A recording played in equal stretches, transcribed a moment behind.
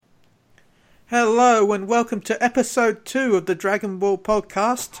Hello and welcome to episode 2 of the Dragon Ball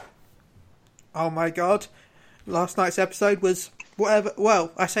podcast. Oh my god. Last night's episode was whatever.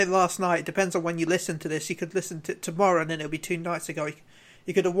 Well, I say last night. It depends on when you listen to this. You could listen to it tomorrow and then it'll be 2 nights ago.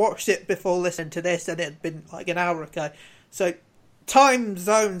 You could have watched it before listening to this and it had been like an hour ago. So, time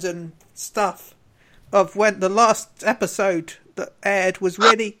zones and stuff of when the last episode that aired was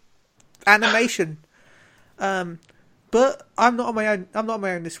really animation. But I'm not on my own. I'm not on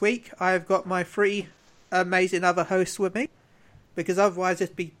my own this week. I've got my 3 amazing other hosts with me, because otherwise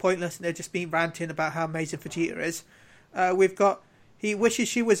it'd be pointless and they'd just be ranting about how amazing Vegeta is. We've got He Wishes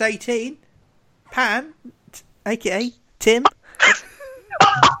She Was 18, Pan, aka Tim.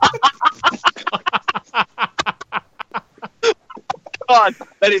 God,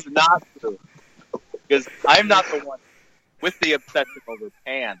 that is not true. Because I'm not the one with the obsession over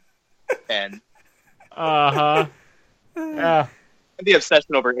Pan. And Yeah. the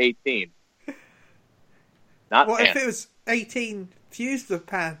obsession over 18. Not What Pan. if it was 18 fused with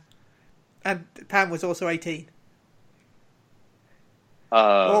Pan, and Pan was also 18?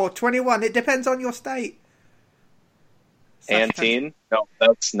 Or 21, it depends on your state. Pantene? No,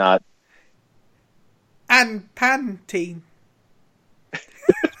 that's not. And Pantene.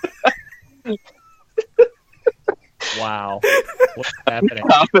 Wow. What's happening?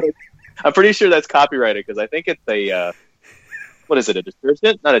 I'm pretty sure that's copyrighted because I think it's a what is it? A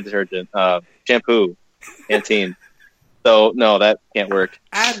detergent? Not a detergent. Shampoo. Pantene. So no, that can't work.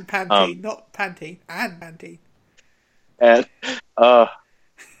 And Pantene, not Pantene. And Pantene. And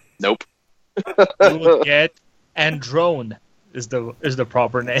nope. You will get Androne is the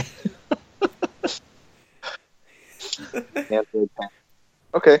proper name.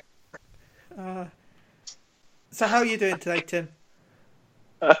 Okay. So how are you doing today, Tim?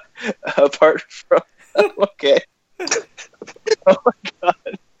 Apart from okay. Oh my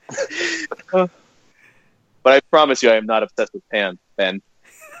god. But I promise you, I am not obsessed with Pan, Ben.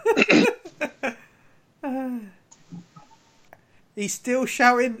 He's still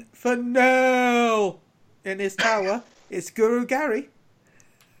shouting for no in his tower. It's Guru Gary.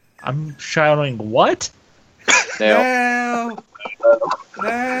 I'm shouting what? Now, No.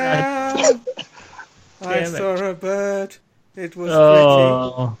 I Damn it. saw a bird. It was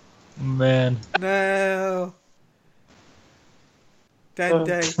Oh man. pretty. No.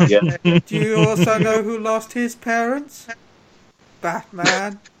 Dende. yeah. Do you also know who lost his parents?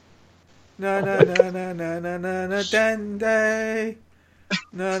 Batman. No, Dende.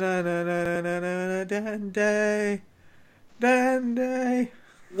 No, Dende. Dende.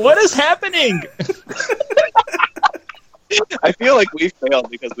 What is happening? I feel like we failed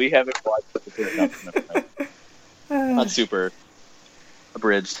because we haven't watched the not super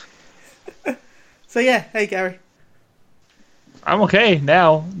abridged. So yeah, hey Gary. I'm okay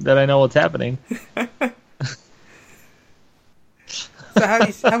now that I know what's happening. So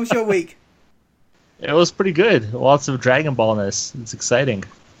how was your week? It was pretty good. Lots of Dragon Ball-ness. It's exciting.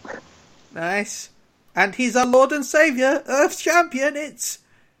 Nice. And he's our Lord and Savior, Earth Champion. It's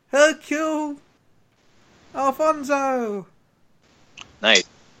Hercule Alfonso. Nice.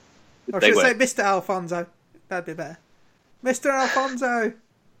 Or should I say Mr. Alfonso? That'd be better. Mr. Alfonso.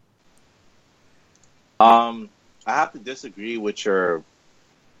 I have to disagree with your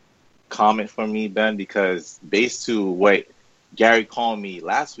comment for me, Ben, because based to what Gary called me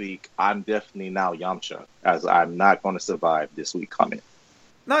last week, I'm definitely now Yamcha, as I'm not going to survive this week coming.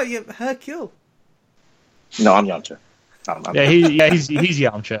 No, you're Hercule. No, I'm Yamcha. He's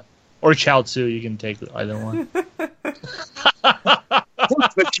Yamcha. Or Chaozu, you can take either one.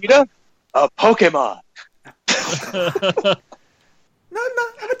 Vegeta? A Pokemon. No,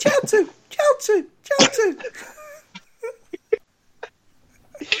 I'm a Chaozu. Chaozu.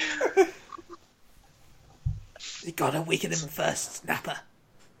 You gotta weaken him first, Snapper.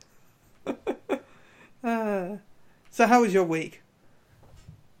 So how was your week?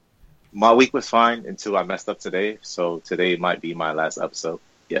 My week was fine until I messed up today, so today might be my last episode.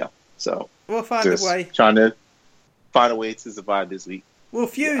 Yeah, so We'll find just a way. trying to find a way to survive this week. We'll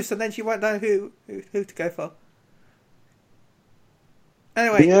fuse, and then she won't know who to go for.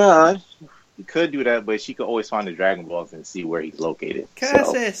 Anyway, Yeah, you could do that, but she could always find the Dragon Balls and see where he's located.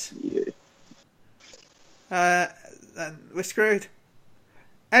 curses. So, yeah. Then we're screwed.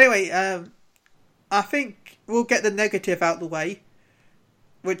 Anyway, I think we'll get the negative out the way,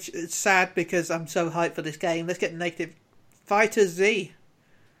 which is sad because I'm so hyped for this game. Let's get the negative. Fighter Z.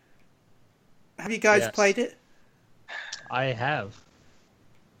 Have you guys Yes. played it? I have.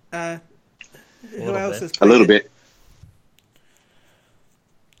 Who little else bit. has A played little it? bit.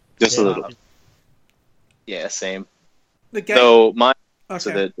 Just a Yeah. little. Yeah, same. The game. So mine, okay. so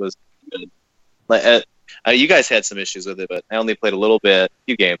that was good. Like, you guys had some issues with it, but I only played a little bit, a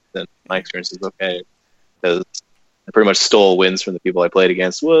few games, and my experience is okay. Because I pretty much stole wins from the people I played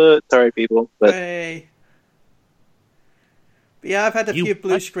against. What? Sorry, people. But Hey. But yeah, I've had a few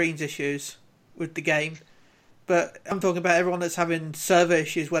blue screens issues with the game. But I'm talking about everyone that's having server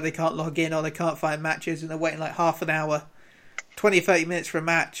issues where they can't log in or they can't find matches and they're waiting like half an hour, 20, 30 minutes for a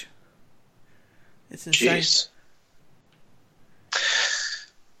match. It's insane. Jeez.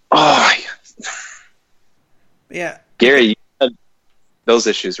 Oh, Yeah. Gary, you had those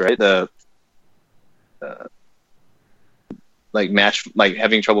issues, right? The like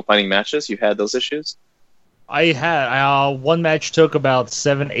having trouble finding matches. You had those issues. I had one match took about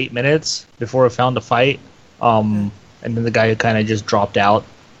 7-8 minutes before I found a fight, and then the guy kind of just dropped out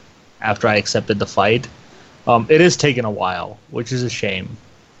after I accepted the fight. It is taking a while, which is a shame.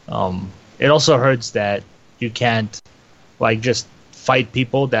 It also hurts that you can't like just fight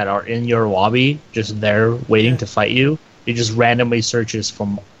people that are in your lobby, just there waiting to fight you. It just randomly searches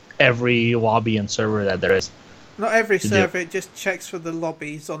from every lobby and server that there is. Not every server, it just checks for the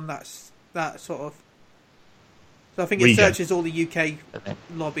lobbies on that sort of. So I think it searches all the UK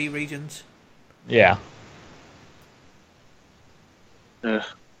lobby regions. Yeah. Ugh.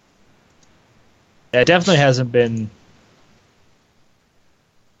 It definitely hasn't been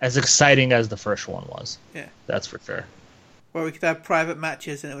as exciting as the first one was. Yeah. That's for sure. Where we could have private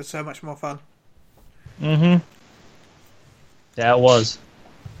matches and it was so much more fun. Mm-hmm. Yeah, it was.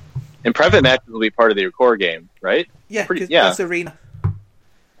 And private matches will be part of your core game, right? Yeah, that's arena.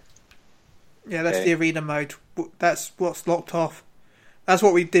 Yeah, that's the arena mode. That's what's locked off. That's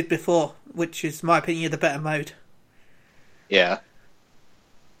what we did before, which is, in my opinion, the better mode. Yeah.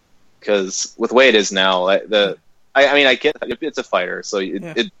 Because with the way it is now, I get it's a fighter, so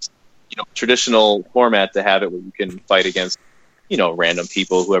it's traditional format to have it where you can fight against random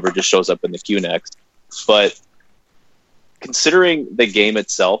people, whoever just shows up in the queue next. But considering the game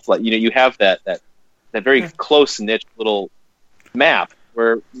itself, like you have that very close knit little map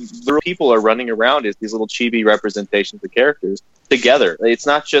where the people are running around as these little chibi representations of characters together. It's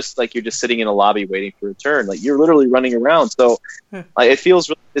not just like you're just sitting in a lobby waiting for a turn. Like you're literally running around. So it feels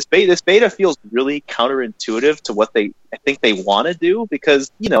this beta feels really counterintuitive to what I think they want to do,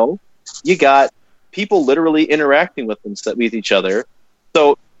 because you got people literally interacting with each other.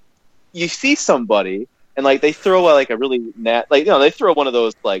 So you see somebody and like they throw a really they throw one of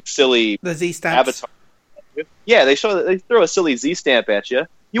those like silly the Z stamps. Avatar. Yeah, they throw a silly Z stamp at you.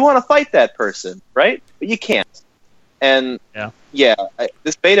 You want to fight that person, right? But you can't. And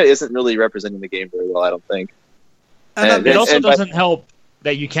this beta isn't really representing the game very well, I don't think. And it also doesn't help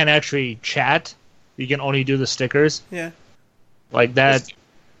that you can't actually chat. You can only do the stickers. Yeah. Like that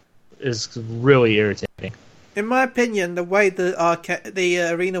is really irritating. In my opinion, the way the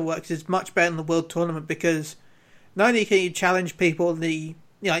arena works is much better than the World Tournament, because not only can you challenge people in the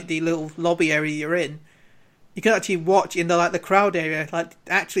the little lobby area you're in, you can actually watch in the crowd area,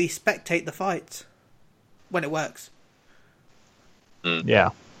 actually spectate the fights when it works.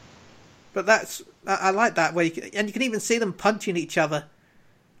 Yeah. But I like that where you can even see them punching each other,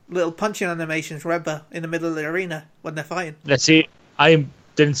 little punching animations, remember, in the middle of the arena when they're fighting. Let's see. I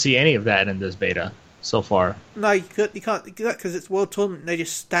didn't see any of that in this beta so far. No, you can't because it's World Tournament. They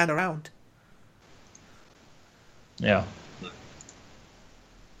just stand around. Yeah.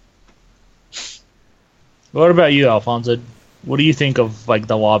 What about you, Alfonso? What do you think of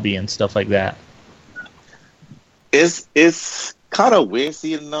the lobby and stuff like that? It's kind of weird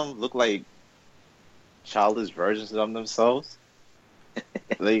seeing them look like childish versions of themselves.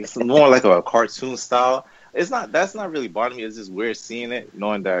 It's more like a cartoon style. That's not really bothering me. It's just weird seeing it,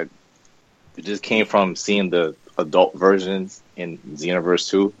 knowing that it just came from seeing the adult versions in Xenoverse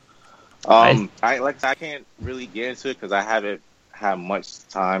 2. I can't really get into it because I haven't had much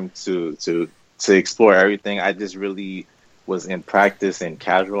time to explore everything. I just really was in practice and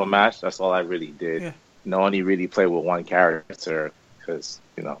casual match. That's all I really did. Yeah. Only really played with one character because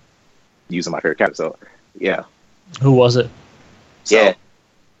using my favorite character. So yeah. Who was it? Yeah.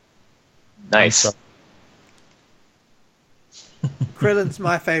 Nice. Krillin's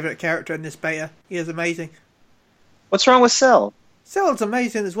my favourite character in this beta. He is amazing. What's wrong with Cell? Cell's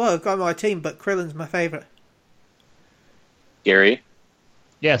amazing as well. I've got my team, but Krillin's my favourite. Gary?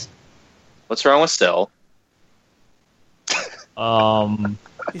 Yes. What's wrong with Cell? He's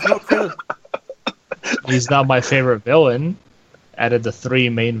not Krillin. He's not my favorite villain. Out of the 3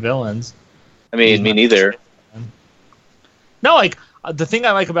 main villains. I mean, me neither. No, the thing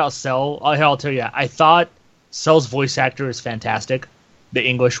I like about Cell, I'll tell you, I thought Cell's voice actor is fantastic. The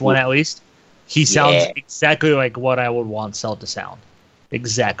English one, at least. He sounds exactly like what I would want Cell to sound.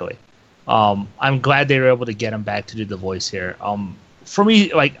 Exactly. I'm glad they were able to get him back to do the voice here. For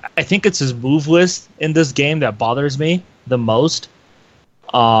me, like, I think it's his move list in this game that bothers me the most.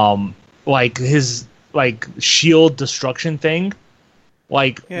 Like his shield destruction thing.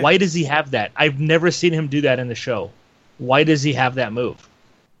 Like, why does he have that? I've never seen him do that in the show. Why does he have that move?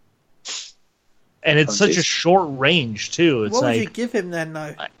 And it's such a short range too. It's what would you give him then,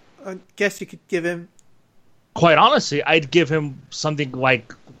 though? I guess you could give him. Quite honestly, I'd give him something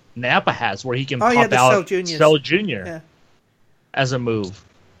like Nappa has, where he can pop out Cell Junior as a move,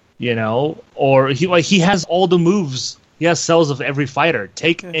 you know, or he has all the moves. He has cells of every fighter.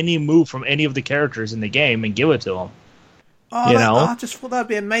 Take any move from any of the characters in the game and give it to him. I just thought that'd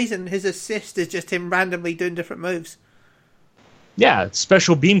be amazing. His assist is just him randomly doing different moves. Yeah,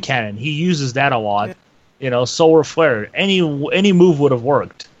 special beam cannon. He uses that a lot. Yeah. You know, solar flare. Any move would have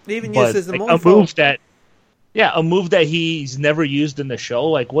worked. He even uses the a move that. Yeah, a move that he's never used in the show.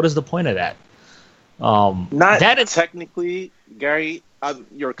 Like, what is the point of that? Technically, Gary.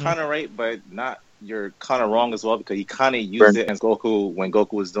 You're kind of right, but you're kind of wrong as well, because he kind of used it as Goku when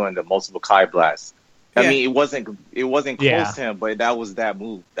Goku was doing the multiple Kai blast. I mean, it wasn't close to him, but that was that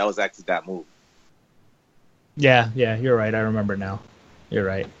move. That was actually that move. Yeah, you're right. I remember now. You're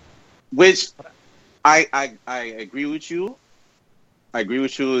right. Which I agree with you.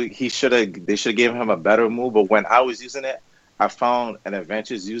 They should have given him a better move. But when I was using it, I found an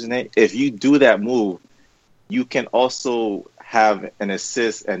advantage using it. If you do that move, you can also have an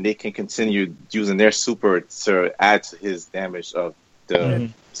assist, and they can continue using their super to add to his damage of the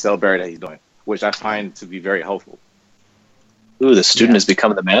cell barrier that he's doing, which I find to be very helpful. Ooh, the student has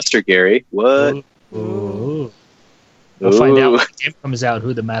become the master, Gary. What? Ooh. We'll find out when the game comes out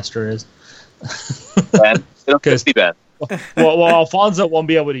who the master is. Ben. It'll be Ben. Well, Alfonso won't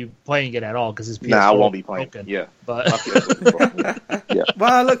be able to be playing it at all because his PS4 I won't be playing. Broken, yeah, but yeah.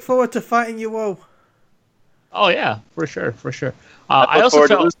 Well, I look forward to fighting you all. Oh yeah, for sure. I also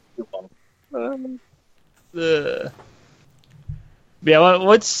felt.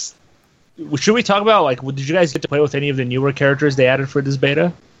 What's? Should we talk about, like, did you guys get to play with any of the newer characters they added for this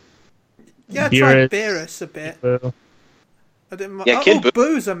beta? Yeah, I tried Beerus a bit. I didn't. Kid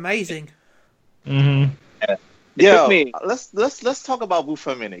Boo's amazing. Mm-hmm. Yeah, let's talk about Boo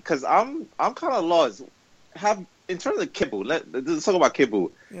for a minute, because I'm kind of lost. In terms of Kid Buu, let's talk about Kid Buu.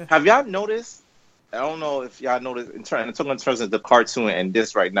 Yeah. Have y'all noticed? I don't know if y'all noticed in terms of the cartoon and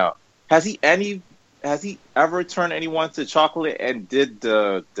this right now. Has he ever turned anyone to chocolate and did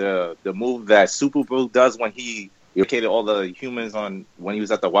the move that Super Buu does when he located all the humans when he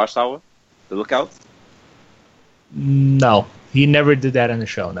was at the Watchtower, the Lookouts? No, he never did that in the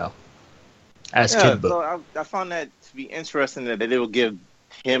show. No, as Kid Buu. So I found that to be interesting that they will give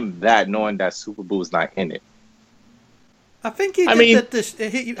him that, knowing that Super Buu is not in it. I think he did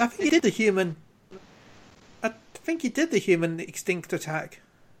the human. I think he did the human extinct attack.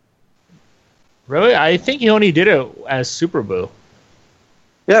 Really? I think he only did it as Super Buu.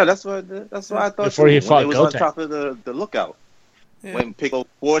 Yeah, that's what I thought. Before he fought when Goten. Was on top of the Lookout. Yeah. When Piccolo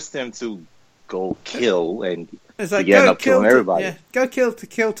forced him to go kill, and it's like, he ended up killing everybody. Yeah, go kill to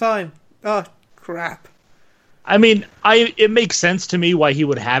kill time. Oh, crap. I mean, it makes sense to me why he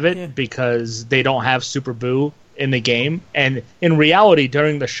would have it, because they don't have Super Buu in the game. And in reality,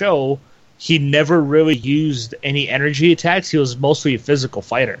 during the show, he never really used any energy attacks. He was mostly a physical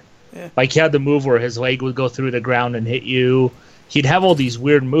fighter. Yeah. Like, he had the move where his leg would go through the ground and hit you. He'd have all these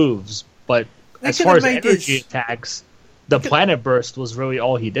weird moves, but as far as energy attacks, the Planet Burst was really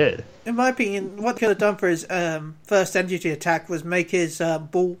all he did. In my opinion, what he could have done for his first energy attack was make his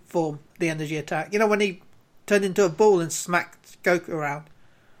ball form the energy attack. You know, when he turned into a ball and smacked Goku around?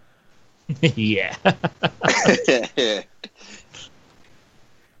 Yeah.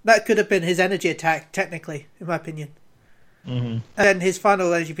 That could have been his energy attack, technically, in my opinion. Mm-hmm. And then his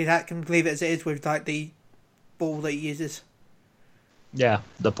final energy attack, can leave it as it is with, like, the ball that he uses. Yeah,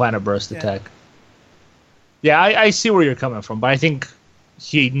 the Planet Burst attack. Yeah, I see where you're coming from, but I think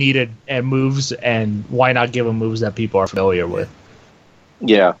he needed moves, and why not give him moves that people are familiar with?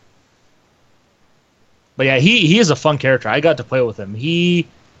 Yeah. But yeah, he is a fun character. I got to play with him.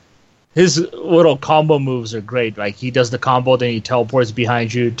 His little combo moves are great. Like, he does the combo, then he teleports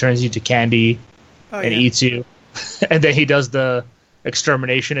behind you, turns you to candy, and eats you. And then he does the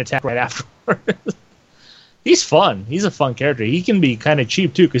extermination attack right afterwards. He's fun. He's a fun character. He can be kind of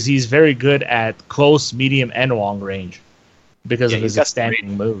cheap, too, because he's very good at close, medium, and long range because of his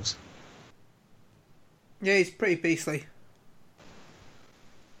outstanding moves. Yeah, he's pretty beastly.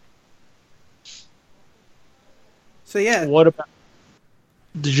 So, yeah. What about...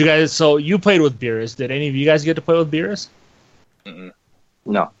 Did you guys... So, you played with Beerus. Did any of you guys get to play with Beerus? Mm-mm.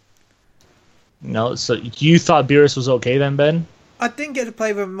 No. No, so you thought Beerus was okay then, Ben? I didn't get to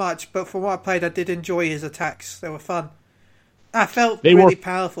play with him much, but from what I played, I did enjoy his attacks. They were fun. I felt really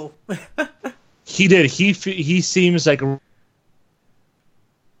powerful. He did. He seems like a...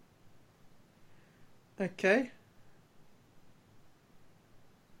 Okay.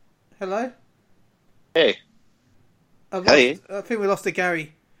 Hello? Hey. I Hey. think we lost to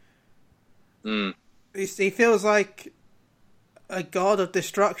Gary. Mm. He feels like a god of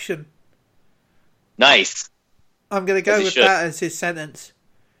destruction. Nice. I'm going to go with that as his sentence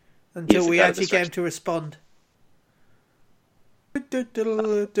until we actually get him to respond. Rock the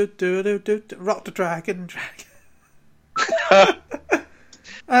dragon.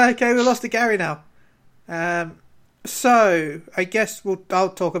 Okay, we lost to Gary now. So I guess I'll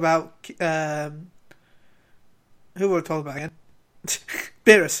talk about who will I talk about again?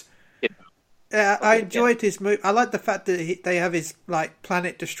 Beerus. Yeah, I enjoyed his move. I like the fact that they have his like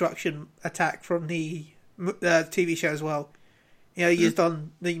planet destruction attack from the TV show as well. You know, used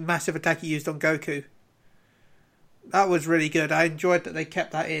on the massive attack he used on Goku. That was really good. I enjoyed that they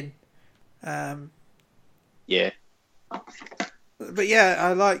kept that in. Yeah. But yeah,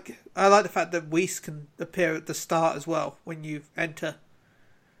 I like the fact that Whis can appear at the start as well when you enter.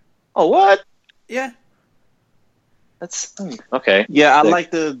 Oh, what? Yeah. That's okay. Yeah, I like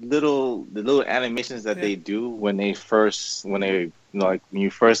the little animations that they do when you first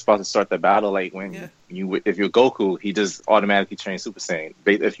about to start the battle. Like when if you're Goku, he just automatically trains Super Saiyan.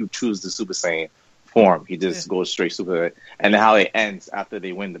 If you choose the Super Saiyan form, he just goes straight Super. And how it ends after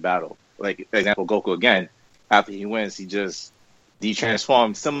they win the battle. Like example, Goku again, after he wins, he just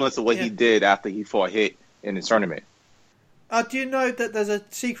de-transforms, similar to what he did after he fought Hit in the tournament. Do you know that there's a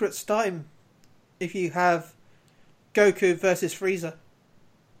secret starting if you have Goku versus Frieza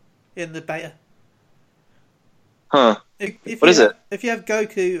in the beta? Huh. If what is it? If you have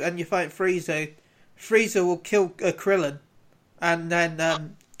Goku and you fight Frieza, Frieza will kill Krillin, and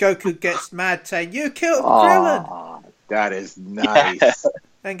then Goku gets mad saying, "You killed Krillin!" That is nice.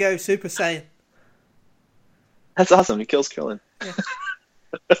 And go Super Saiyan. That's awesome. He kills Krillin. Yeah.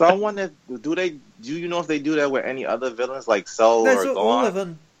 So I wonder, do you know if they do that with any other villains like Cell or Gohan? All of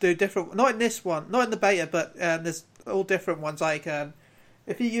them do different. Not in this one, not in the beta, but there's all different ones. Like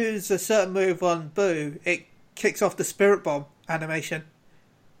if you use a certain move on Boo, it kicks off the Spirit Bomb animation.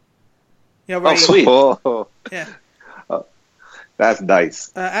 You know, sweet! Yeah. That's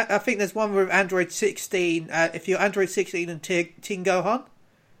nice. I think there's one with Android 16. If you're Android 16 and Teen Gohan,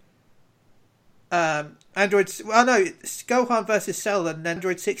 it's Gohan versus Cell and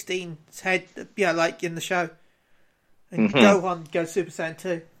Android 16's head, like in the show. And Gohan goes Super Saiyan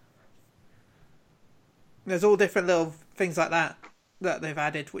 2. There's all different little things like that they've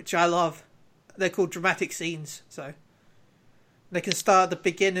added, which I love. They're called dramatic scenes, so they can start at the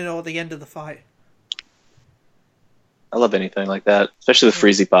beginning or the end of the fight. I love anything like that, especially with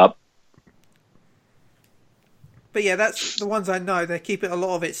Freezy Pop. But yeah, that's the ones I know. They keep a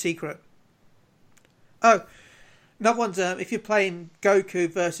lot of it secret. Oh, another one's if you're playing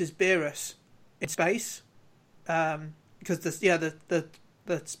Goku versus Beerus in space, because the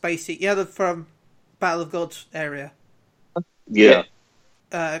spacey from Battle of Gods area. Yeah.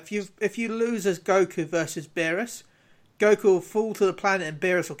 If you lose as Goku versus Beerus, Goku will fall to the planet and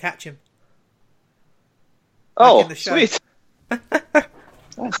Beerus will catch him. Oh, sweet!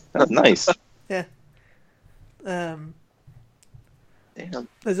 That's nice. Yeah. Damn.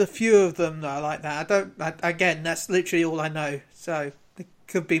 There's a few of them that are like that. Again, that's literally all I know. So there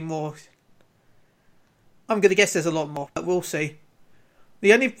could be more. I'm going to guess there's a lot more, but we'll see.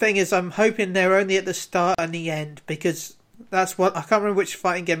 The only thing is, I'm hoping they're only at the start and the end, because that's what I can't remember which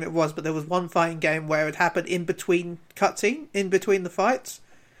fighting game it was, but there was one fighting game where it happened in between cutscene, in between the fights,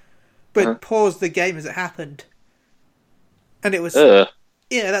 but it paused the game as it happened, and it was that's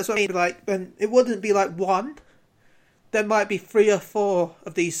what I mean. Like, and it wouldn't be like one. There might be 3 or 4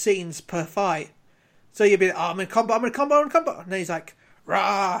 of these scenes per fight. So you'd be like, I'm in combo. And then he's like,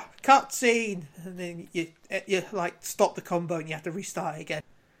 rah, cutscene. And then you like stop the combo and you have to restart again.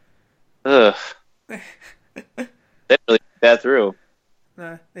 Ugh. They didn't really think that through.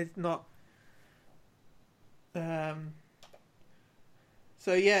 No, it's not.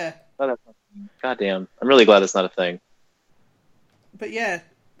 So yeah. Goddamn. I'm really glad that's not a thing. But yeah.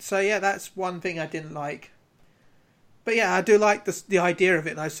 So yeah, that's one thing I didn't like. But yeah, I do like the idea of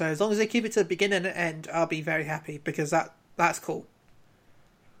it though. So as long as they keep it to the beginning and end, I'll be very happy, because that's cool.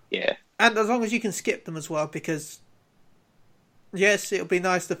 Yeah. And as long as you can skip them as well, because yes, it'll be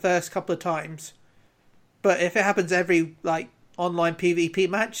nice the first couple of times, but if it happens every like online PvP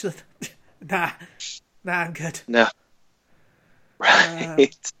match, nah, I'm good. No.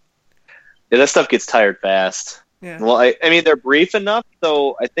 Right. Yeah, that stuff gets tired fast. Yeah. Well, I mean, they're brief enough,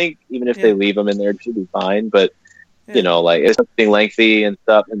 so I think even if they leave them in there, it should be fine. But you know, like it's something lengthy and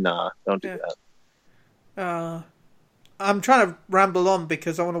stuff, and nah, don't do that. I'm trying to ramble on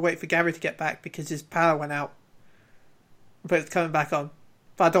because I want to wait for Gary to get back because his power went out, but it's coming back on.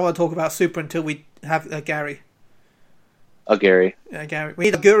 But I don't want to talk about Super until we have Gary. Oh, Gary. Yeah, Gary. We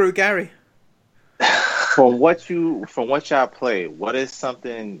need a Guru Gary. From what y'all play, what is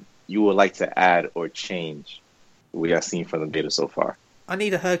something you would like to add or change we have seen from the beta so far? I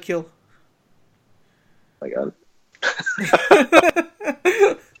need a Hercule. Oh my God.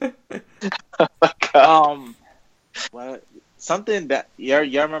 Well, something that y'all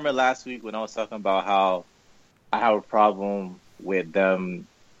remember last week when I was talking about how I have a problem with them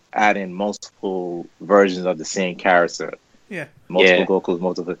adding multiple versions of the same character. Yeah. Multiple Gokus,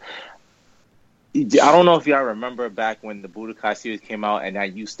 multiple. I don't know if y'all remember back when the Budokai series came out, and I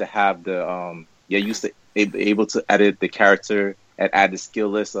used to have the used to be able to edit the character and add the skill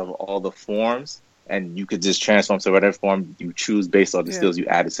list of all the forms, and you could just transform to whatever form you choose based on the skills you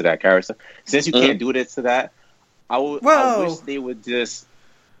added to that character. Since you can't do it to that, I wish they would just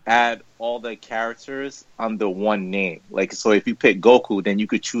add all the characters under one name. Like, so if you pick Goku, then you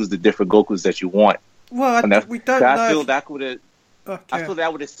could choose the different Gokus that you want. Well, we don't know. I feel that would have. Okay. I feel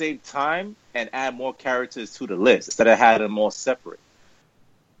that would have saved time and add more characters to the list instead of having them all separate.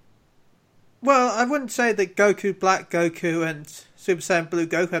 Well, I wouldn't say that Goku Black Goku and Super Saiyan Blue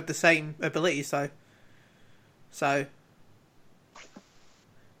Goku have the same abilities, though. So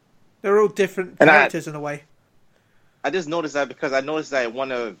they're all different characters in a way. I just noticed that because I noticed that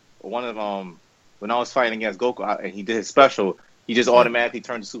one of when I was fighting against Goku and he did his special, he just automatically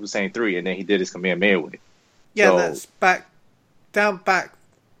turned to Super Saiyan 3 and then he did his Kamehameha with it. Yeah, so, that's down,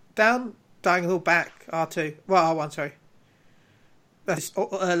 diagonal back, R2. Well, R1, sorry. That's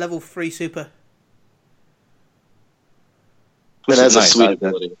level 3 super. It has a sweet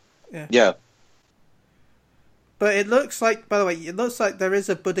ability. Yeah. But it looks like, by the way, there is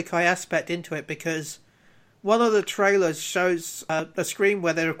a Budokai aspect into it because one of the trailers shows a screen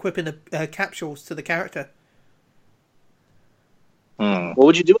where they're equipping capsules to the character. What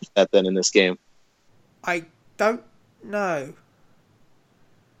would you do with that then in this game? I don't know.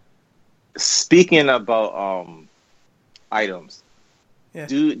 Speaking about items,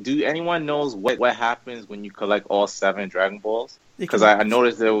 do anyone knows what happens when you collect all 7 Dragon Balls? Because I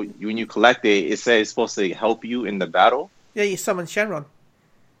noticed that when you collect it says it's supposed to help you in the battle. Yeah, you summon Shenron,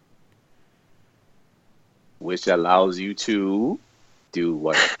 which allows you to do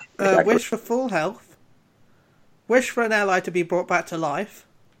what? Wish for full health. Wish for an ally to be brought back to life.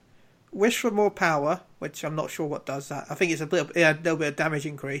 Wish for more power, which I'm not sure what does that. I think it's a little bit of damage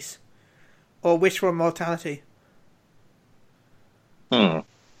increase. Or wish for immortality.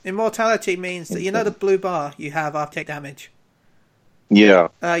 Immortality means that, you know, the blue bar you have after take damage. Yeah.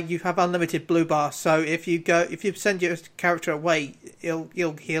 You have unlimited blue bar, so if you send your character away,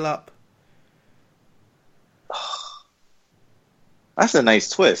 you'll heal up. That's a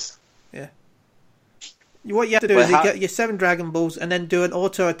nice twist. Yeah. What you have to do is you get your 7 Dragon Balls and then do an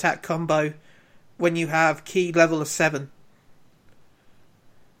auto attack combo when you have key level of 7.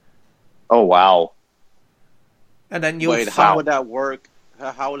 Oh wow! And then you'll how would that work?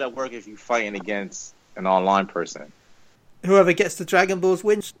 How would that work if you're fighting against an online person? Whoever gets the Dragon Balls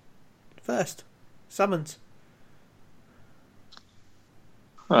wins first. Summons.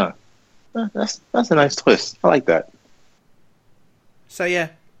 Huh. That's a nice twist. I like that. So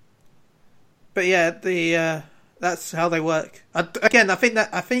yeah. But yeah, that's how they work. I think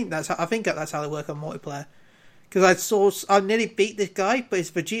that's how they work on multiplayer. Because I nearly beat this guy, but his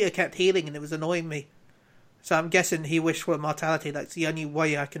Vegeta kept healing and it was annoying me. So I'm guessing he wished for immortality. That's the only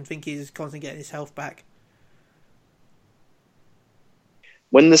way I can think he's constantly getting his health back.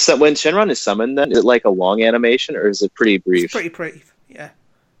 When Shenron is summoned, then is it like a long animation or is it pretty brief? It's pretty brief, yeah.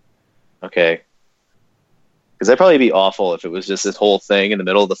 Okay. Because that'd probably be awful if it was just this whole thing in the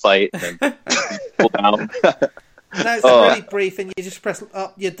middle of the fight and then pull down. No, it's really brief, and you just press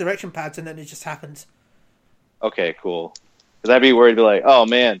up your direction pads, and then it just happens. Okay, cool. Because I'd be worried, be like, oh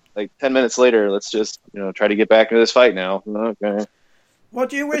man, like 10 minutes later, let's just try to get back into this fight now. Okay. What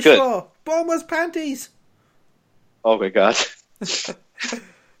do you wish for? Bulma's panties. Oh my god.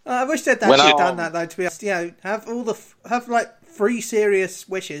 I wish they'd actually done that though. To be honest, have like 3 serious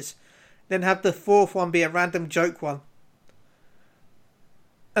wishes, then have the 4th one be a random joke one,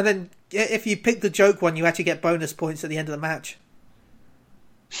 and then if you pick the joke one, you actually get bonus points at the end of the match.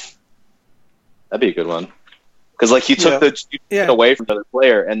 That'd be a good one. Because like you took it away from the other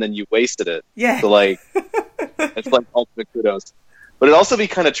player and then you wasted it. Yeah. So like it's like ultimate kudos. But it'd also be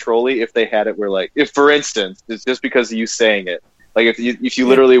kind of trolly if they had it where, like, if for instance, it's just because of you saying it. Like if you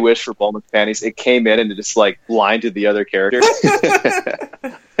literally wish for Bulma's panties, it came in and it just like blinded the other characters.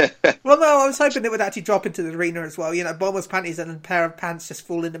 Well, no, I was hoping it would actually drop into the arena as well. You know, Bulma's panties and a pair of pants just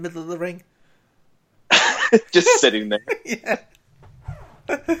fall in the middle of the ring. Just sitting there. Yeah.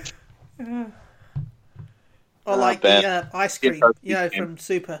 Or like the ice cream, you know, from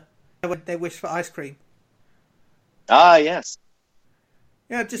Super. When they wish for ice cream. Ah, yes.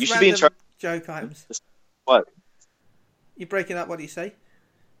 Yeah, just you should be in charge. joke items. What? You're breaking up. What do you say?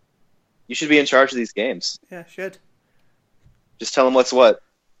 You should be in charge of these games. Yeah, should. Just tell them what's what.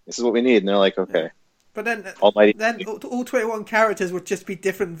 This is what we need, and they're like, okay. Yeah. But then, Almighty. then all 21 characters would just be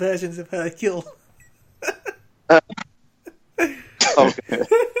different versions of Hercule. Okay.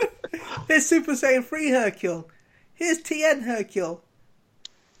 Here's Super Saiyan 3 Hercule. Here's TN Hercule.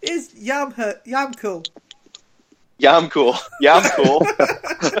 Here's Yamcool. Yamcool. Yamcool.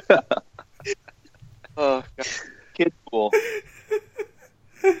 Oh, God. Kid cool.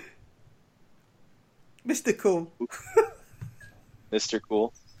 Mr. Cool. Mr.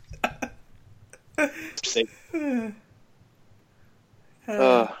 Cool.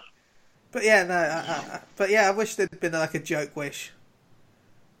 But yeah, no. I wish there'd been like a joke wish.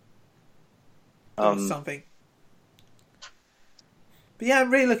 Or something. But yeah,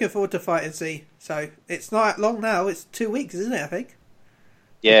 I'm really looking forward to Fighter Z. So it's not long now. It's 2 weeks, isn't it? I think.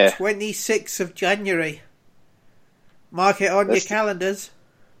 Yeah. 26th of January. Mark it on your calendars.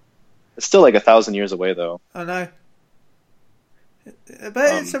 It's still like 1,000 years away, though. I know.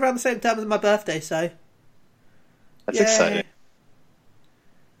 But it's around the same time as my birthday, so. That's exciting.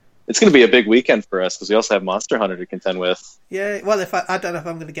 It's going to be a big weekend for us because we also have Monster Hunter to contend with. Yeah, well, I don't know if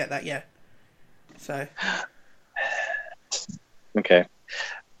I'm going to get that yet. So. Okay.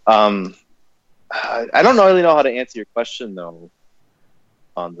 I don't really know how to answer your question, though,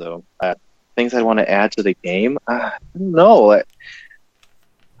 Fonzo. Things I want to add to the game? I don't know.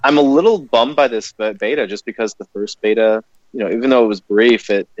 I'm a little bummed by this beta just because the first beta, even though it was brief,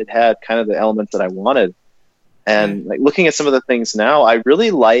 it had kind of the elements that I wanted. And like looking at some of the things now, I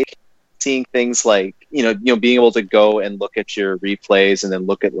really like seeing things like, being able to go and look at your replays and then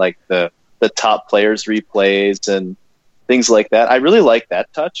look at like the top players' replays and things like that. I really like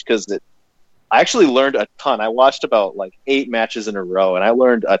that touch because I actually learned a ton. I watched about like 8 matches in a row, and I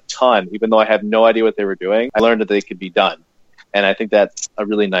learned a ton, even though I had no idea what they were doing. I learned that they could be done, and I think that's a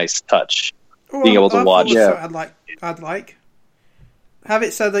really nice touch. Being able to watch. Yeah, I'd like have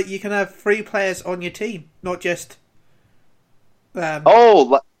it so that you can have 3 players on your team, not just.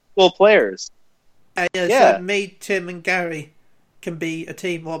 Full players. So me, Tim, and Gary can be a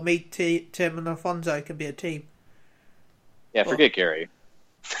team, or me, Tim, and Alfonso can be a team. Yeah, forget Gary.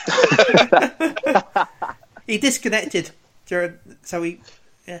 He disconnected but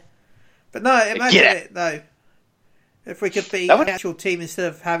no, imagine it though. If we could be an actual team instead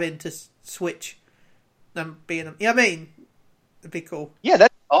of having to switch and being them. Yeah, I mean, it'd be cool. Yeah,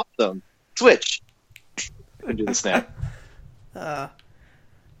 that's awesome. Switch. I can do the snap. But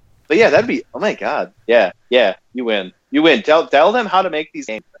yeah, that'd be. Oh my god. Yeah. You win. Tell them how to make these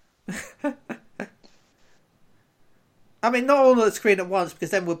games. I mean, not all on the screen at once,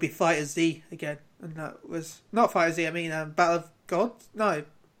 because then would be Fighter Z again. And that was... Not Fighter Z, I mean Battle of Gods? No.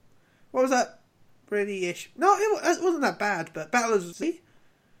 What was that? Really-ish? No, it wasn't that bad, but Battle of Z?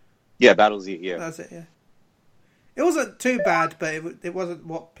 Yeah, Battle Z, yeah. That was it, yeah. It wasn't too bad, but it wasn't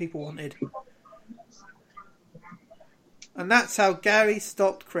what people wanted. And that's how Gary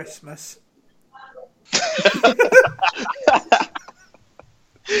stopped Christmas.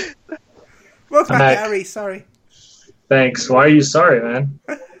 Welcome back, Gary, sorry. Thanks. Why are you sorry, man?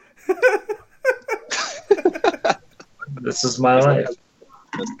 This is my life.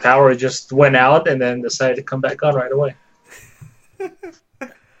 The power just went out and then decided to come back on right away.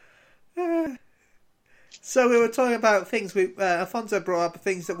 So we were talking about things Alfonso brought up,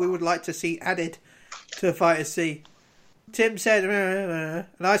 things that we would like to see added to Fighter C. Tim said,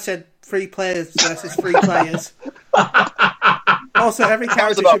 and I said 3 players versus 3 players. Also, every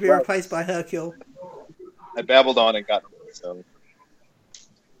character should be replaced by Hercule. I babbled on and got it, so.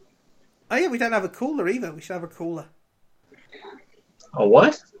 Oh yeah, we don't have a cooler either. We should have a cooler. A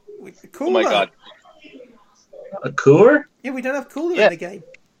what? A cooler. Oh my god. A cooler? Yeah, we don't have cooler in the game.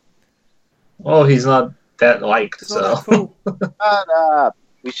 Well, he's not that liked, it's not that cool. Shut up.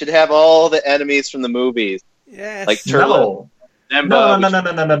 We should have all the enemies from the movies. Yes. Like Turtle. No. That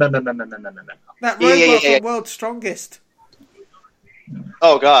robot from World's Strongest.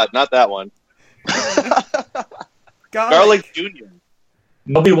 Oh god, not that one. Garlic Jr.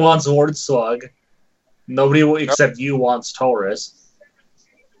 Nobody wants Ward Slug. Nobody except you wants Taurus.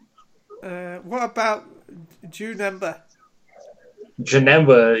 What about Junemba?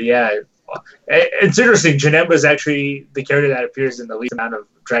 Janemba, yeah. It's interesting. Janemba is actually the character that appears in the least amount of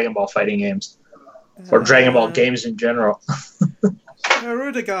Dragon Ball fighting games. Or Dragon Ball games in general.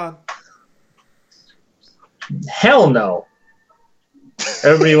 Rudagon. Hell no.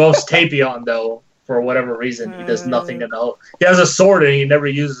 Everybody loves Tapion, though, for whatever reason. He does nothing to know. He has a sword and he never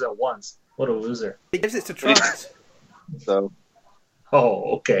uses it once. What a loser. He gives it to Trunks. So.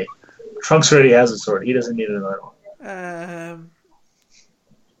 Oh, okay. Trunks already has a sword. He doesn't need another one.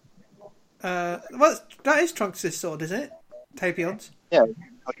 Well, that is Trunks' sword, isn't it? Tapion's? Yeah.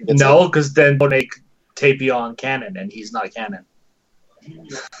 No, because then they'll make Tapion canon, and he's not canon.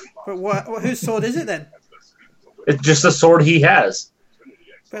 But whose sword is it then? It's just a sword he has.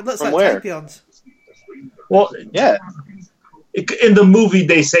 But it looks From like where? Tapion's. Well, Yeah. in the movie,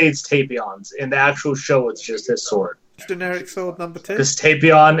 they say it's Tapion's. In the actual show, it's just his sword. Generic sword number 2. Because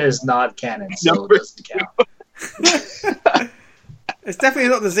Tapion is not canon, so it doesn't count. It's definitely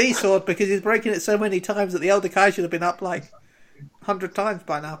not the Z sword because he's breaking it so many times that the Elder Kai should have been up like 100 times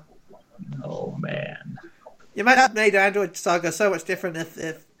by now. Oh, man. You might have made Android Saga so much different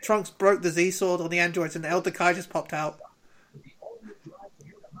if Trunks broke the Z sword on the androids and the Elder Kai just popped out.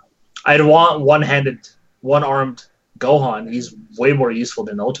 I'd want one-handed, one-armed Gohan. He's way more useful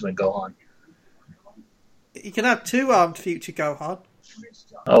than Ultimate Gohan. You can have 2-armed future Gohan.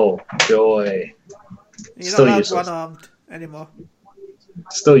 Oh, joy. You're Still not allowed useless. 1-armed anymore.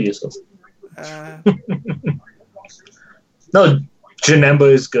 Still useless. Uh, No,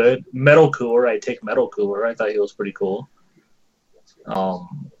 Janemba is good. Metal Cooler, I take Metal Cooler. I thought he was pretty cool.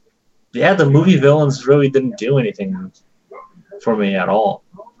 Yeah, the movie villains really didn't do anything for me at all.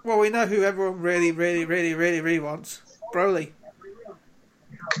 well, we know who everyone really wants. Broly.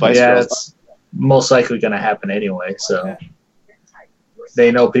 Spice yeah, Girls. it's most likely going to happen anyway, so Yeah.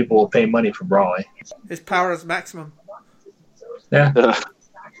 they know people will pay money for Broly. His power is maximum. Yeah.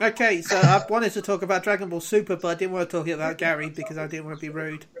 Okay, so I wanted to talk about Dragon Ball Super, but I didn't want to talk about Gary because I didn't want to be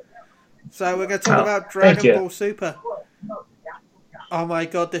rude. So we're going to talk Oh, about thank you. Dragon Ball Super. Oh my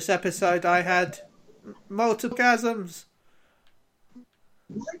god, this episode I had multiple orgasms.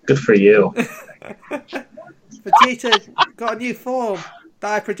 Good for you. Vegeta got a new form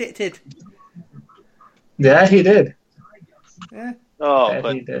that I predicted. Yeah, he did. Yeah, Oh, Yeah,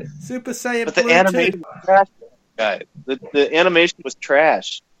 but, he did. Super Saiyan but the Blue animation 2. was trash. Guy. The animation was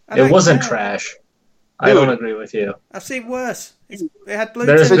trash. I don't It wasn't care. trash. I Dude. don't agree with you. I've seen worse. It had Blue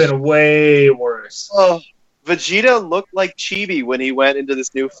There's 2. been way worse. Oh, Vegeta looked like Chibi when he went into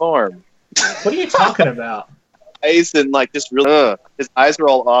this new form. What are you talking about? Eyes and like just really, his eyes were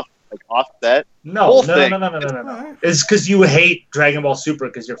all offset. No, Whole no, thing. no, no, no, no, no, no. Alright. It's because you hate Dragon Ball Super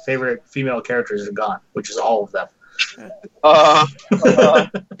because your favorite female characters are gone, which is all of them.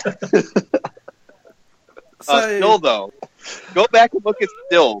 Still though, go back and look at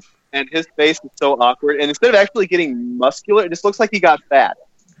Still, and his face is so awkward. And instead of actually getting muscular, it just looks like he got fat.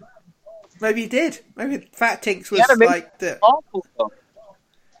 Maybe he did. Maybe Fat Tinks was The animation- like the. Awful though.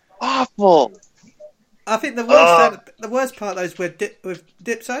 Awful. I think the worst part of those were with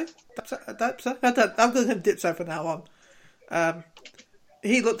Dipso. Dipso? I'm going to call him Dipso from now on.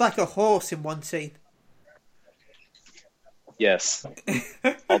 He looked like a horse in one scene. Yes.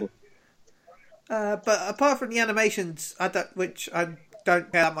 But apart from the animations, which I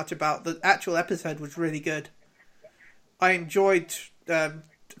don't care that much about, the actual episode was really good. I enjoyed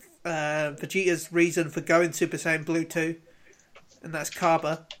Vegeta's reason for going Super Saiyan Blue 2, and that's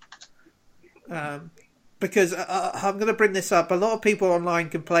Kaba. Because I'm going to bring this up. A lot of people online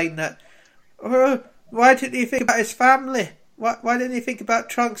complain that, why didn't he think about his family? Why didn't he think about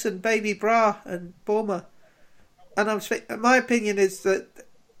Trunks and Baby Bra and Bulma? And my opinion is that,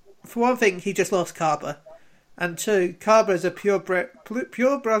 for one thing, he just lost Kaba. And two, Kaba is a pure-blooded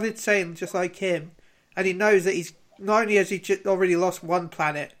Saiyan just like him. And he knows that he's not only has he already lost one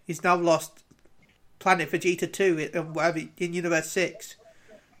planet, he's now lost planet Vegeta 2 in Universe 6.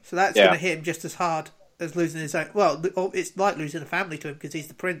 So that's going to hit him just as hard as losing his own. Well, it's like losing a family to him because he's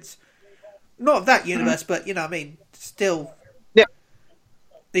the prince. Not of that universe, but you know what I mean. Still,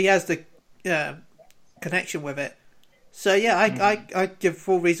 he has the connection with it. So yeah, I give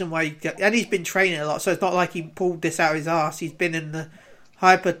full reason why and he's been training a lot. So it's not like he pulled this out of his arse. He's been in the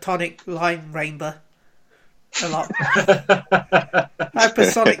hypertonic line rainbow a lot.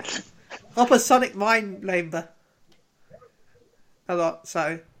 Hypersonic mind rainbow a lot.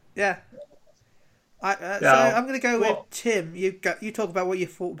 So yeah. So I'm going to go with Tim. You talk about what you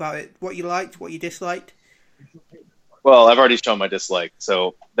thought about it, what you liked, what you disliked. Well, I've already shown my dislike.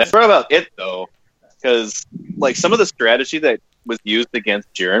 So that's right about it, though, because like some of the strategy that was used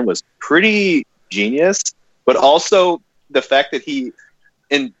against Jiren was pretty genius, but also the fact that he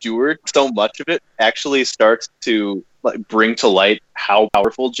endured so much of it actually starts to like bring to light how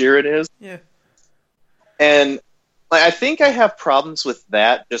powerful Jiren is. Yeah. And like, I think I have problems with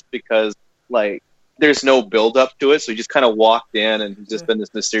that just because like there's no build up to it, so he just kind of walked in and he's just been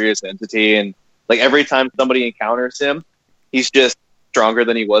this mysterious entity, and like every time somebody encounters him, he's just stronger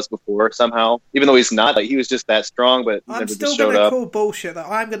than he was before somehow. Even though he's not, like he was just that strong, but he I'm never still just showed going to up. call bullshit that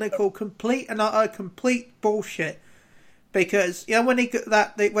I'm going to call complete and utter complete bullshit, because you know when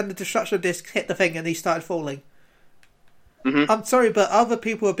when the destruction disc hit the thing and he started falling. Mm-hmm. I'm sorry, but other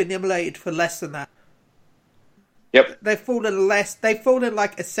people have been immolated for less than that. Yep. They've fallen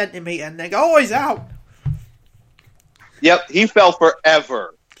like a centimetre and they go, oh, he's out. Yep, he fell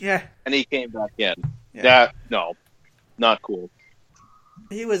forever. Yeah. And he came back in. Yeah. No, not cool.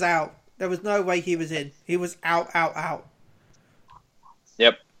 He was out. There was no way he was in. He was out.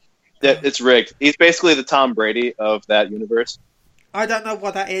 Yep. It's rigged. He's basically the Tom Brady of that universe. I don't know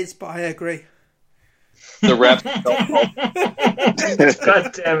what that is, but I agree. The refs.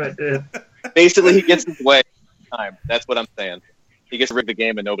 God damn it, dude. Basically, he gets his way. Time. That's what I'm saying. He gets to rig the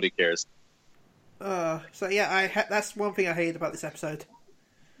game and nobody cares. So yeah, that's one thing I hated about this episode.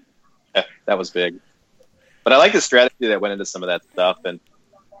 Yeah, that was big. But I like the strategy that went into some of that stuff, and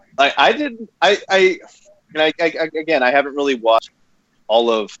again, I haven't really watched all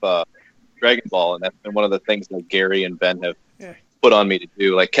of Dragon Ball, and that's been one of the things that Gary and Ben have put on me to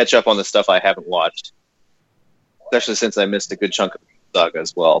do, like catch up on the stuff I haven't watched, especially since I missed a good chunk of the saga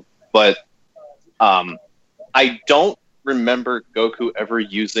as well. But I don't remember Goku ever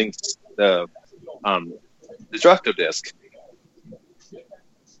using the destructive disc.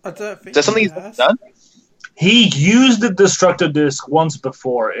 I don't think Is that something he's done? He used the destructive disc once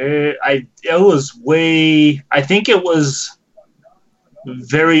before. I think it was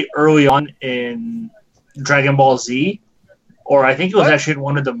very early on in Dragon Ball Z, or I think it was actually in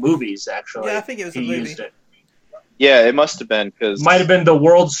one of the movies. Actually, yeah, I think it was a movie. Used it. Yeah, it must have been because Might have been the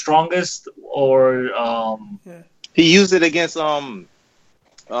world's strongest, or he used it against Boo.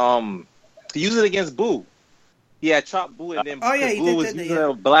 He had chopped Boo, and then Boo was using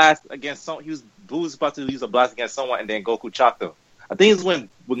a blast against Boo was about to use a blast against someone, and then Goku chopped him. I think it's when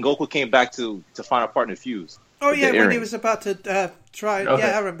Goku came back to find a partner fuse. Oh yeah, when he was about to try. Okay.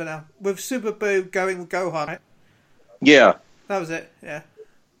 Yeah, I remember now. With Super Boo going with Gohan, right? Yeah, that was it. Yeah.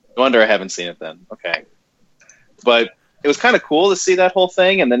 No wonder I haven't seen it then. Okay. But it was kind of cool to see that whole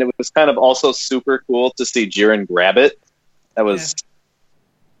thing, and then it was kind of also super cool to see Jiren grab it. That was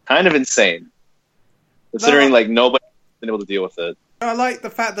kind of insane, considering like nobody's been able to deal with it. I like the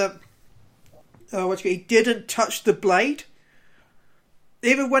fact that he didn't touch the blade.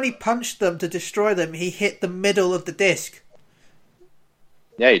 Even when he punched them to destroy them, he hit the middle of the disc.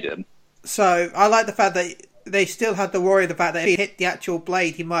 Yeah, he did. So I like the fact that they still had the worry of the fact that if he hit the actual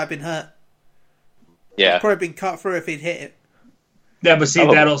blade, he might have been hurt. Yeah. He'd probably been cut through if he'd hit it. Yeah, but see,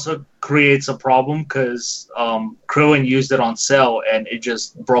 that also creates a problem because Krillin used it on Cell, and it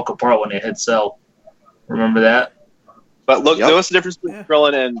just broke apart when it hit Cell. Remember that? But look, what's the difference between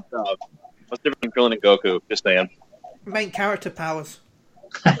Krillin and Goku? Just saying. Main character powers.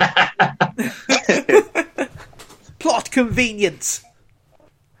 Plot convenience.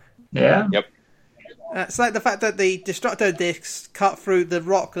 Yeah. Yep. It's like the fact that the Destructo discs cut through the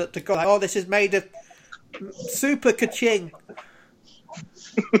rock that to go. Like, this is made of super ka-ching.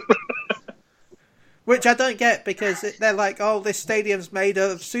 Which I don't get because they're like, this stadium's made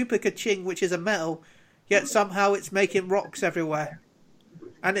of super ka-ching, which is a metal, yet somehow it's making rocks everywhere,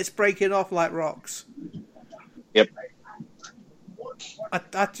 and it's breaking off like rocks. Yep.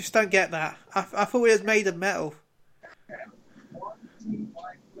 I just don't get that. I thought it was made of metal.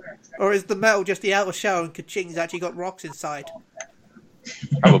 Or is the metal just the outer shell and ka-ching's actually got rocks inside?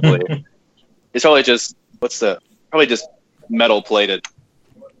 Probably. It's probably just probably just metal plated.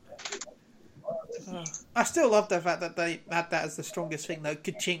 I still love the fact that they had that as the strongest thing though,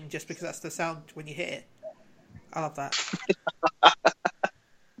 ka-ching, just because that's the sound when you hit it. I love that.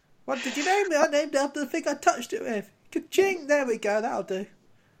 What did you name it? I named it after the thing I touched it with. Ka-ching! There we go. That'll do.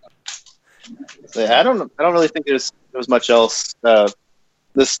 Yeah, I don't really think there was much else. The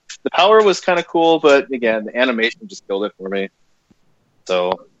power was kind of cool, but again, the animation just killed it for me.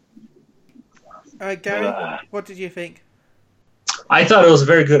 So, all right, Gary, what did you think? I thought it was a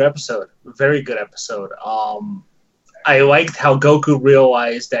very good episode. Very good episode. I liked how Goku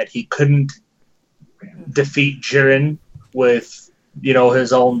realized that he couldn't defeat Jiren with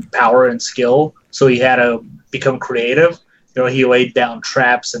his own power and skill, so he had to become creative. He laid down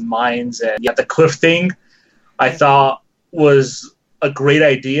traps and mines, and the cliff thing. I thought was a great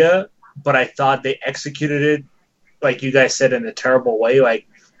idea, but I thought they executed it, like you guys said, in a terrible way. Like,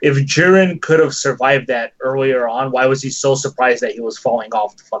 if Jiren could have survived that earlier on, why was he so surprised that he was falling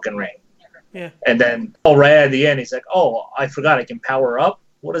off the fucking ring? Yeah. And then, right at the end, he's like, "Oh, I forgot I can power up.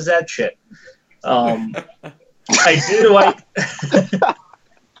 What is that shit?" I did like.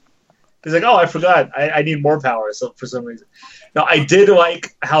 He's like, "Oh, I forgot. I need more power." So for some reason, no, I did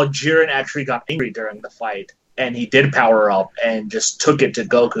like how Jiren actually got angry during the fight, and he did power up and just took it to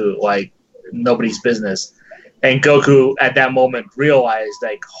Goku like nobody's business. And Goku at that moment realized,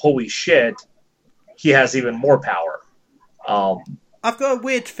 like, holy shit, he has even more power. I've got a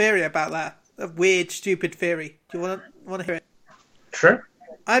weird theory about that. A weird, stupid theory. Do you want to hear it? Sure.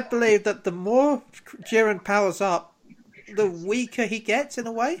 I believe that the more Jiren powers up, the weaker he gets in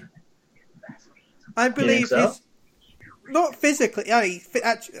a way. I believe so? he's not physically.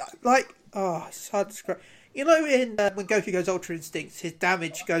 Actually, like, it's hard to describe. You know, in when Goku goes Ultra Instinct, his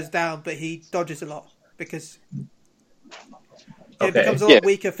damage goes down, but he dodges a lot because he becomes a lot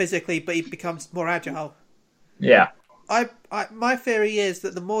weaker physically, but he becomes more agile. Yeah. My theory is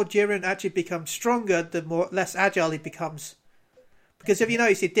that the more Jiren actually becomes stronger, the less agile he becomes. Because if you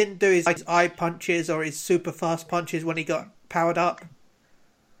notice, he didn't do his eye punches or his super fast punches when he got powered up.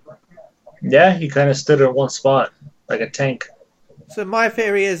 Yeah, he kind of stood in one spot like a tank. So my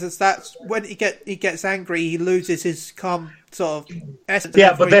theory is that's when he gets angry, he loses his calm sort of essence.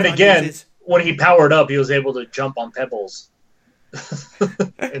 Yeah, but then again, when he powered up, he was able to jump on pebbles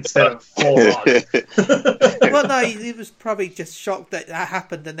instead of full rock. Well, no, he was probably just shocked that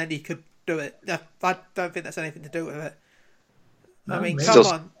happened, and then he could do it. I don't think that's anything to do with it. I mean, come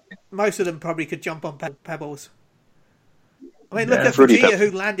on, most of them probably could jump on pebbles. I mean, look at Vegeta,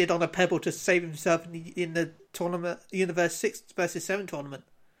 who landed on a pebble to save himself in the tournament, Universe 6 versus 7 tournament.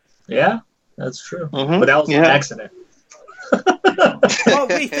 Yeah, that's true. Mm-hmm. But that was an accident. Well,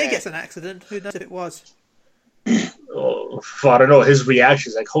 we think it's an accident. Who knows if it was? Oh, I don't know. His reaction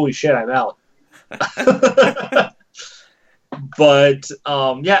is like, holy shit, I'm out. But,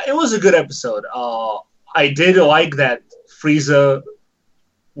 yeah, it was a good episode. I did like that Frieza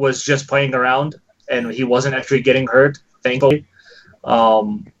was just playing around and he wasn't actually getting hurt. Thankfully,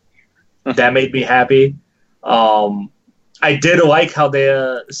 that made me happy. I did like how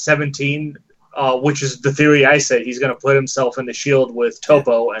the 17, which is the theory I said, he's going to put himself in the shield with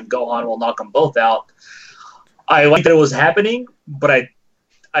Toppo and Gohan will knock them both out. I liked that it was happening, but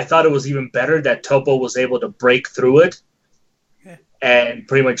I thought it was even better that Toppo was able to break through it and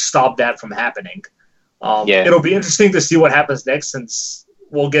pretty much stop that from happening. It'll be interesting to see what happens next, since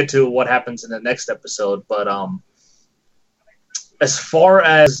we'll get to what happens in the next episode, but as far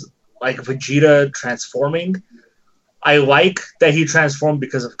as like Vegeta transforming, I like that he transformed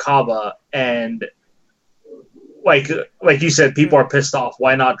because of Kaba, and like you said, people are pissed off.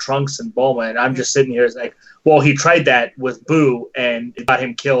 Why not Trunks and Bulma? And I'm just sitting here, it's like, well, he tried that with Boo, and it got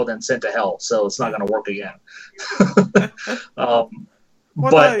him killed and sent to hell, so it's not going to work again.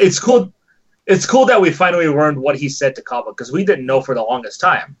 But it's cool. It's cool that we finally learned what he said to Kaba, because we didn't know for the longest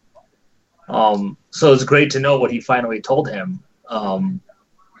time. So it's great to know what he finally told him.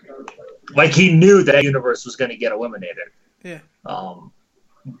 Like, he knew that universe was going to get eliminated. Yeah.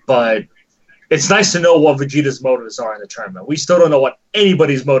 But it's nice to know what Vegeta's motives are in the tournament. We still don't know what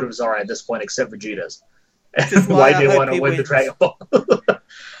anybody's motives are at this point except Vegeta's. Why they want to win the Dragon Ball.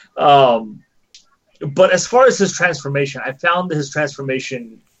 But as far as his transformation, I found his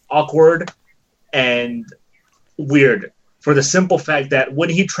transformation awkward and weird, for the simple fact that when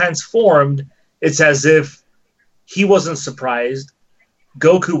he transformed, it's as if he wasn't surprised,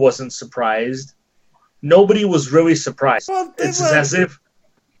 Goku wasn't surprised, nobody was really surprised. Well, it's as if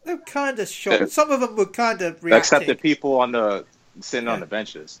they were kind of shocked. Some of them were kind of reacting. Except the people sitting on the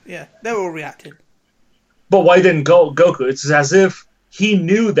benches. Yeah, they were all reacting. But why didn't Goku? It's as if he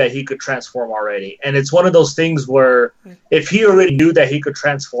knew that he could transform already. And it's one of those things where if he already knew that he could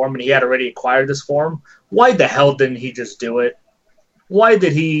transform and he had already acquired this form, why the hell didn't he just do it? Why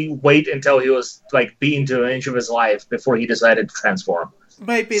did he wait until he was like beaten to an inch of his life before he decided to transform?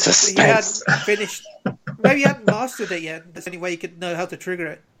 Maybe he hadn't finished. Maybe he hadn't mastered it yet. There's any way he could know how to trigger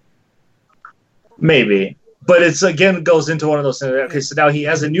it. Maybe. But it's again goes into one of those things. Okay, so now he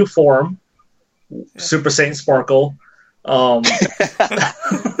has a new form, Super Saiyan Sparkle.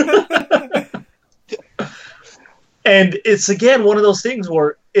 And it's again one of those things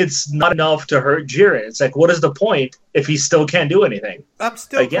where it's not enough to hurt Jiren. It's like, what is the point if he still can't do anything? I'm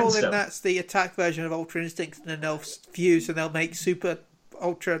still calling that's the attack version of Ultra Instinct, and then they'll fuse and they'll make Super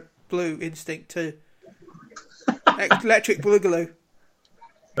Ultra Blue Instinct too. Electric Boogaloo.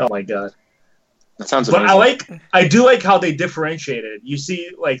 Oh my god. That sounds But amazing. I do like how they differentiated. You see,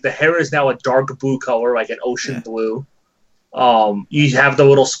 like, the hair is now a dark blue color, like an ocean blue. You have the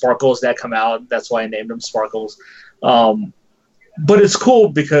little sparkles that come out. That's why I named them sparkles. But it's cool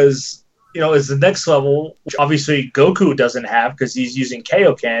because, it's the next level, which obviously Goku doesn't have because he's using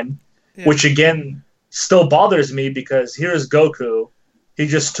Kaioken, which, again, still bothers me because here's Goku. He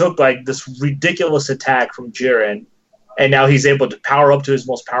just took, like, this ridiculous attack from Jiren, and now he's able to power up to his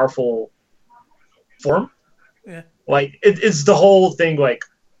most powerful form. Yeah. Like, it's the whole thing, like,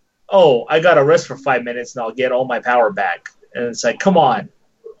 oh, I got to rest for 5 minutes and I'll get all my power back. And it's like, come on.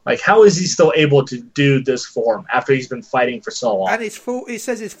 Like, how is he still able to do this form after he's been fighting for so long? And it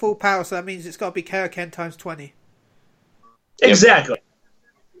says it's full power, so that means it's got to be Kaioken times 20. Exactly.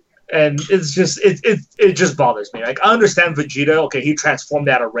 And it's just, it just bothers me. Like, I understand Vegeta, okay, he transformed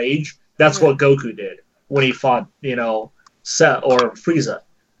out of rage. That's what Goku did when he fought, Cell or Frieza.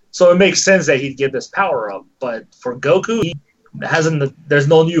 So it makes sense that he'd get this power up. But for Goku, there's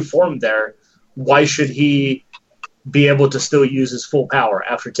no new form there. Why should he be able to still use his full power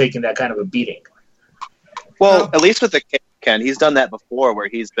after taking that kind of a beating? Well, at least with the Kaioken, he's done that before, where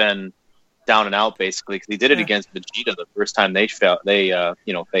he's been down and out basically, because he did it against Vegeta the first time they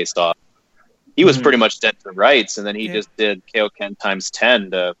faced off. He was pretty much dead to rights, and then he just did Kaioken times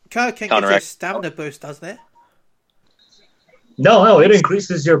 10 to Kaioken counteract. gives you stamina boost, doesn't it? No, it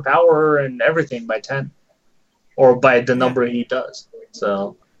increases your power and everything by 10, or by the number he does.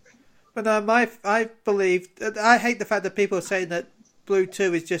 So, but I believe, I hate the fact that people are saying that Blue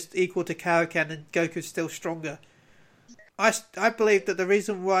 2 is just equal to Kaioken and Goku's still stronger. I believe that the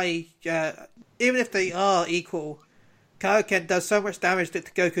reason why, even if they are equal, Kaioken does so much damage to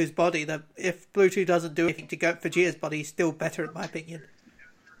Goku's body that if Blue 2 doesn't do anything to Vegeta's body, he's still better in my opinion.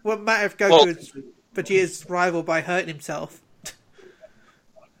 Wouldn't matter if Goku is Vegeta's rival by hurting himself.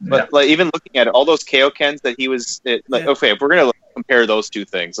 But like, even looking at it, all those Kaiokens that he was... Okay, if we're going to compare those two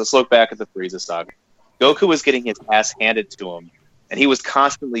things, let's look back at the Frieza saga. Goku was getting his ass handed to him, and he was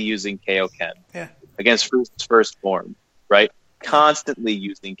constantly using Kaioken against Frieza's first form, right? Constantly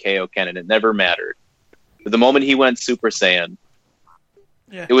using Kaioken, and it never mattered. But the moment he went Super Saiyan,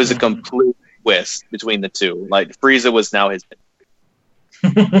 it was a complete twist between the two. Like, Frieza was now his...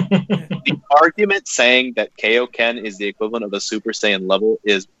 The argument saying that Kaioken is the equivalent of a Super Saiyan level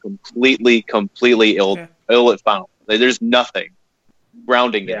is completely ill-founded. There's nothing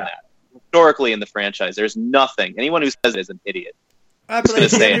grounding in that. Historically in the franchise, there's nothing. Anyone who says it is an idiot. I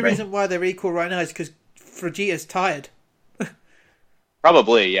believe the only reason why they're equal right now is because Vegeta's tired.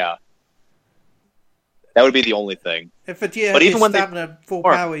 Probably, yeah. That would be the only thing. If Vegeta had his stamina full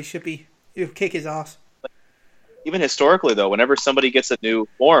power, he'll kick his ass. Even historically, though, whenever somebody gets a new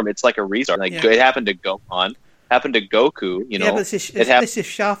form, it's like a restart. Like it happened to Gohan, happened to Goku. But this is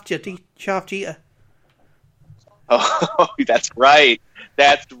Shaft Vegeta. Oh, that's right.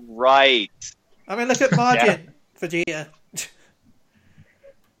 That's right. I mean, look at Majin Vegeta.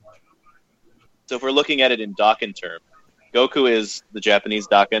 So if we're looking at it in Dokkan terms, Goku is the Japanese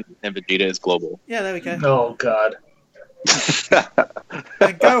Dokkan, and Vegeta is global. Yeah, there we go. Oh God.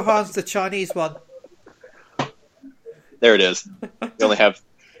 And Gohan's the Chinese one. There it is. We only have...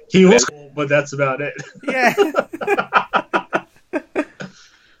 He was cool, but that's about it. Yeah.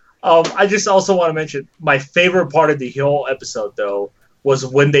 I just also want to mention, my favorite part of the whole episode, though, was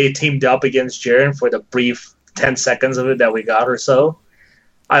when they teamed up against Jiren for the brief 10 seconds of it that we got or so.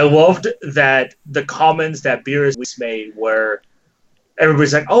 I loved that the comments that Beerus made where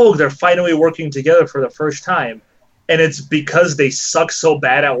everybody's like, oh, they're finally working together for the first time. And it's because they suck so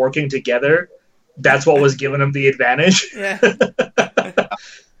bad at working together. That's what was giving them the advantage. Yeah.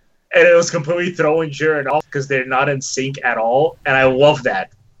 And it was completely throwing Jiren off because they're not in sync at all. And I love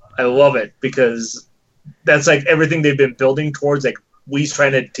that. I love it because that's like everything they've been building towards. Like Whis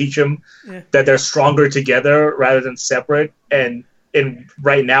trying to teach them that they're stronger together rather than separate. And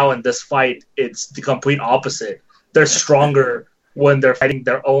right now in this fight, it's the complete opposite. They're stronger when they're fighting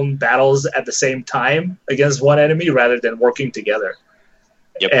their own battles at the same time against one enemy rather than working together.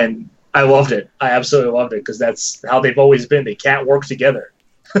 Yep. And I loved it. I absolutely loved it because that's how they've always been. They can't work together.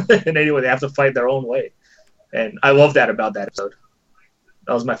 And anyway, they have to fight their own way. And I love that about that episode.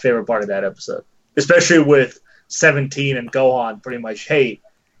 That was my favorite part of that episode. Especially with 17 and Gohan pretty much, hey,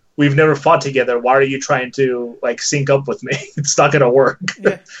 we've never fought together. Why are you trying to sync up with me? It's not going to work.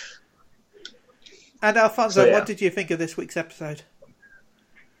 Yeah. And Alfonso, what did you think of this week's episode?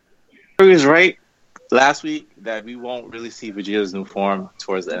 He was right last week that we won't really see Vegeta's new form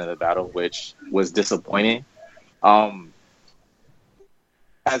towards the end of the battle, which was disappointing.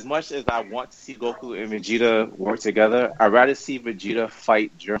 as much as I want to see Goku and Vegeta work together, I'd rather see Vegeta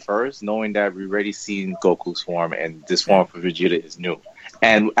fight Jiren first, knowing that we've already seen Goku's form, and this form for Vegeta is new.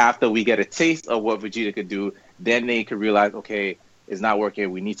 And after we get a taste of what Vegeta could do, then they could realize, okay, it's not working.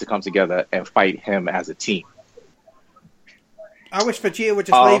 We need to come together and fight him as a team. I wish Vegeta would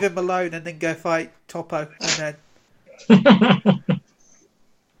just leave him alone and then go fight Toppo, and then.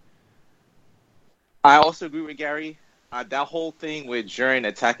 I also agree with Gary. That whole thing with Jiren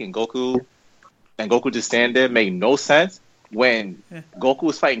attacking Goku and Goku just stand there made no sense when Goku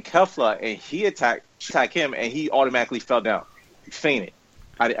was fighting Kefla and he attacked him and he automatically fell down. He fainted.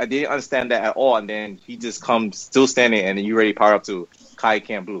 I didn't understand that at all. And then he just comes still standing and then you ready to power up to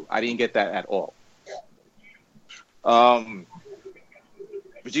Kaioken Blue. I didn't get that at all. Vegeta's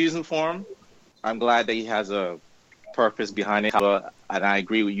new form, I'm glad that he has a purpose behind it. And I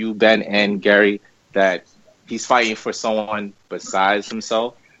agree with you, Ben and Gary, that he's fighting for someone besides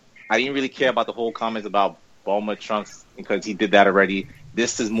himself. I didn't really care about the whole comments about Bulma Trunks because he did that already.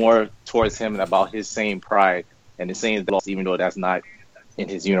 This is more towards him and about his same pride and his same loss, even though that's not in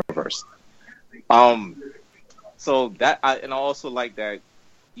his universe. So that, and I also like that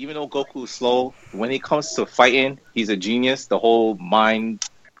even though Goku is slow, when it comes to fighting, he's a genius. The whole mind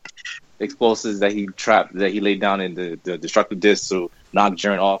explosives that he laid down in the destructive disc to knock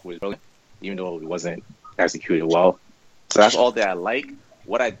Jiren off was brilliant, even though it wasn't executed well. So that's all that I like.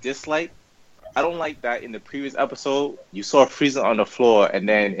 What I dislike, I don't like that in the previous episode, you saw Frieza on the floor, and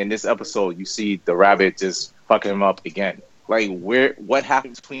then in this episode, you see the rabbit just fucking him up again. Like, what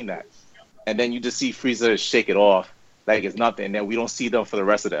happened between that? And then you just see Frieza shake it off like it's nothing, and then we don't see them for the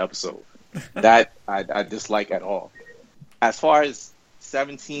rest of the episode. That I dislike at all. As far as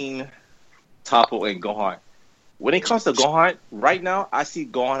 17, Toppo, and Gohan, when it comes to Gohan, right now, I see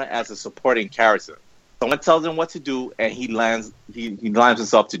Gohan as a supporting character. Someone tells him what to do, and he lines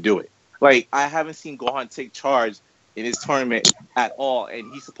himself to do it. Like, I haven't seen Gohan take charge in his tournament at all,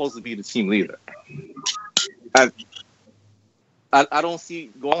 and he's supposed to be the team leader. I don't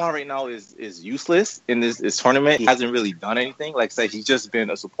see Gohan right now is useless in this tournament. He hasn't really done anything. Like I said, he's just been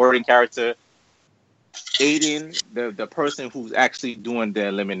a supporting character, aiding the person who's actually doing the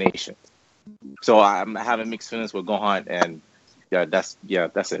elimination. So I'm having mixed feelings with Gohan, and that's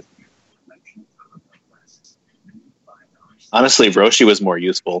it. Honestly, Roshi was more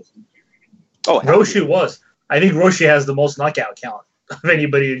useful. Oh, Roshi was. I think Roshi has the most knockout count of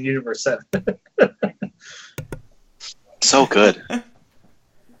anybody in Universe 7. So good.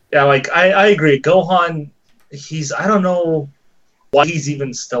 Yeah, like I agree. Gohan, I don't know why he's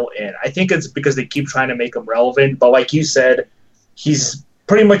even still in. I think it's because they keep trying to make him relevant. But like you said, he's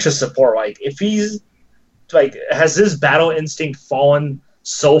pretty much a support. Like if he's has his battle instinct fallen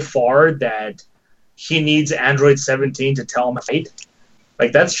so far that he needs Android 17 to tell him to fight?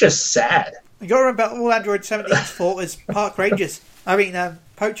 Like that's just sad. You got to remember, all Android 17's fault is park rangers.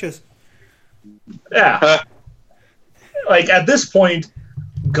 Poachers. Yeah. Like, at this point,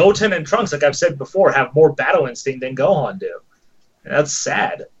 Goten and Trunks, like I've said before, have more battle instinct than Gohan do. And that's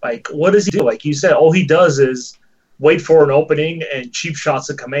sad. Like, what does he do? Like you said, all he does is wait for an opening and cheap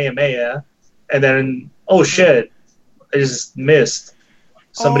shots a Kamehameha, and then, oh shit, I just missed.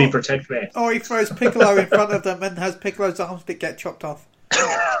 Somebody protect me. Or he throws Piccolo in front of them and has Piccolo's arms that get chopped off.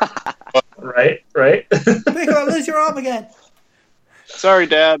 Right? Piccolo, lose your arm again. Sorry,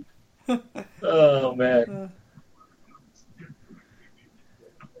 Dad. Oh, man.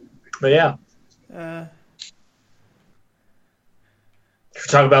 But yeah. Should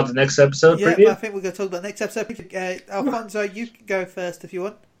we talk about the next episode? Yeah, preview? I think we're going to talk about the next episode. Alfonso, you can go first if you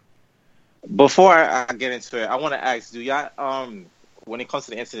want. Before I get into it, I want to ask: do y'all, when it comes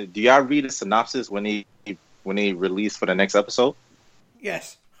to the incident, do y'all read the synopsis when they release for the next episode?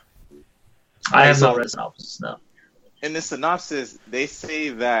 Yes. I have not read the synopsis. No. In the synopsis, they say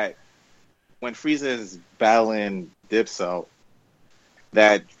that when Frieza is battling Dipso,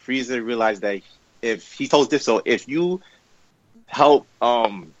 that Frieza realized that if he told Dipso, if you help,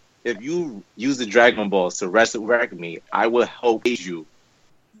 if you use the Dragon Balls to resurrect me, I will help aid you,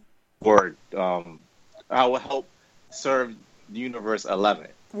 or I will help serve the Universe 11.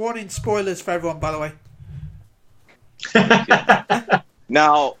 Warning: spoilers for everyone, by the way. Yeah.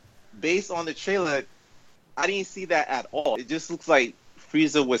 Now, based on the trailer, I didn't see that at all. It just looks like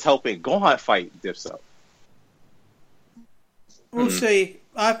Frieza was helping Gohan fight Dipso. We'll see.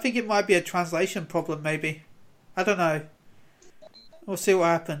 I think it might be a translation problem, maybe. I don't know. We'll see what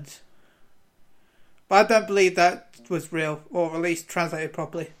happens. But I don't believe that was real, or at least translated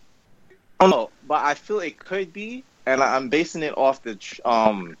properly. I don't know, but I feel it could be, and I'm basing it off that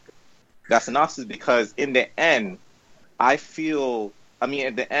synopsis because in the end, I feel I mean,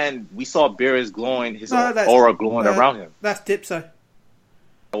 at the end, we saw Beerus glowing, his No, aura glowing around him. That's Dipso.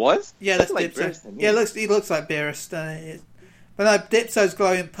 It was? Yeah, that's like Dipso. Beerus to me. Yeah, he looks like Beerus. But no, Dipso's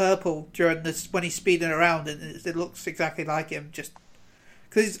glowing purple during this when he's speeding around, and it looks exactly like him. Just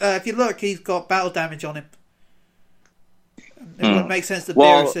because if you look, he's got battle damage on him. It would make sense that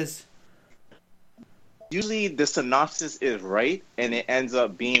Beerus is. Usually, the synopsis is right, and it ends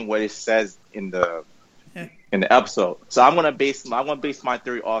up being what it says in the episode. So I'm gonna base my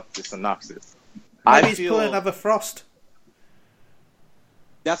theory off the synopsis. Maybe he's pulling another Frost.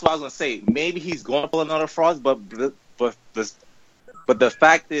 That's what I was gonna say. Maybe he's going to pull another Frost, but the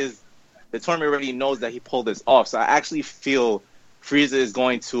fact is, the tournament already knows that he pulled this off. So I actually feel Frieza is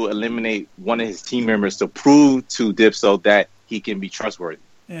going to eliminate one of his team members to prove to Dipso that he can be trustworthy.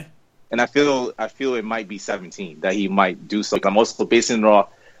 Yeah. And I feel it might be 17 that he might do so. I'm also basing it off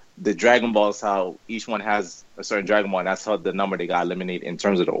the Dragon Balls, how each one has a certain Dragon Ball, and that's how the number they got eliminated in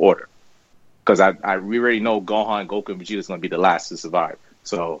terms of the order. Because we already know Gohan, Goku, and Vegeta is going to be the last to survive.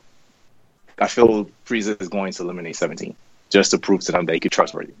 So I feel Frieza is going to eliminate 17 just to prove to them that he could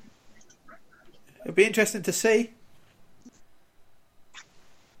trustworthy. It'll be interesting to see.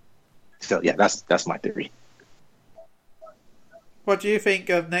 So yeah, that's my theory. What do you think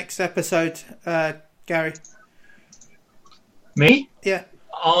of next episode, Gary? Me? Yeah.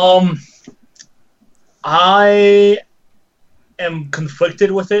 I am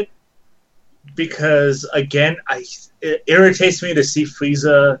conflicted with it because, again, it irritates me to see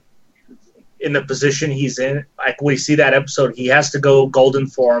Frieza in the position he's in. Like, we see that episode, he has to go golden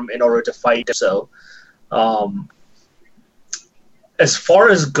form in order to fight. So, as far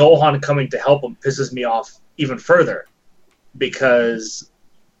as Gohan coming to help him pisses me off even further, because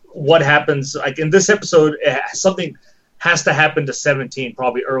what happens, like in this episode, something has to happen to 17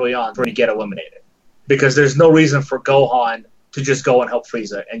 probably early on for him to get eliminated, because there's no reason for Gohan to just go and help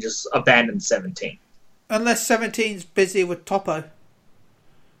Frieza and just abandon 17. Unless 17's busy with Toppo.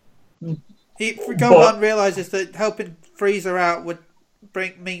 Gohan realizes that helping Frieza out would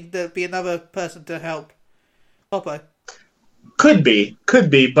mean there'd be another person to help Toppo. Could be,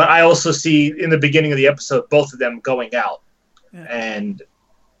 but I also see in the beginning of the episode both of them going out, and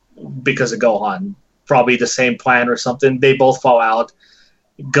because of Gohan, probably the same plan or something, they both fall out.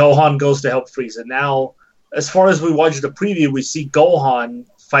 Gohan goes to help Frieza. Now, as far as we watch the preview, we see Gohan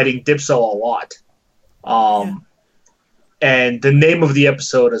fighting Dipso a lot. And the name of the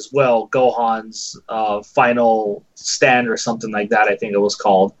episode as well, Gohan's Final Stand or something like that, I think it was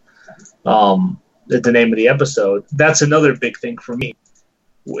called. The name of the episode. That's another big thing for me.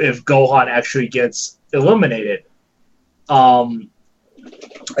 If Gohan actually gets eliminated.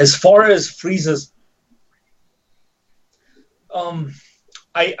 As far as Frieza's...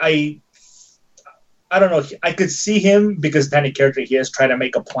 I don't know. I could see him, because the kind of character he is, trying to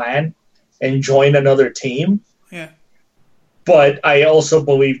make a plan and join another team. Yeah. But I also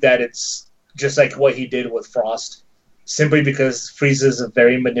believe that it's just like what he did with Frost, simply because Frieza is a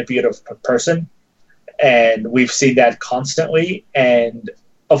very manipulative person, and we've seen that constantly. And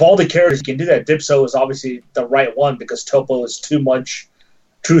of all the characters who can do that, Dipso is obviously the right one, because Toppo is too much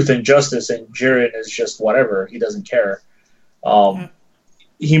truth and justice, and Jiren is just whatever. He doesn't care.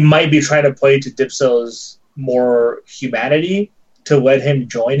 He might be trying to play to Dipso's more humanity to let him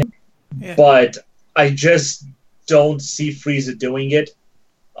join him. Yeah. But I just don't see Frieza doing it.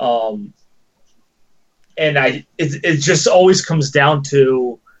 And it just always comes down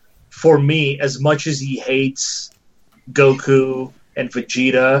to, for me, as much as he hates Goku and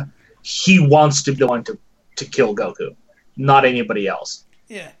Vegeta, he wants to be the one to kill Goku, not anybody else.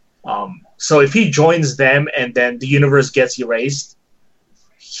 Yeah. So if he joins them and then the universe gets erased,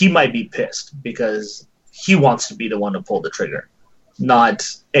 he might be pissed, because he wants to be the one to pull the trigger, not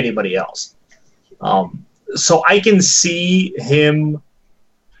anybody else. So I can see him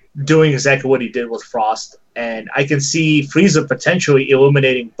doing exactly what he did with Frost, and I can see Frieza potentially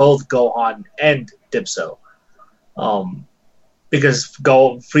eliminating both Gohan and Dipso, because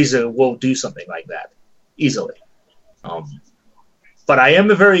Frieza will do something like that easily. But I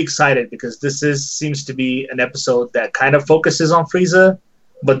am very excited, because this seems to be an episode that kind of focuses on Frieza,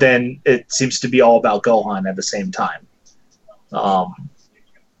 but then it seems to be all about Gohan at the same time.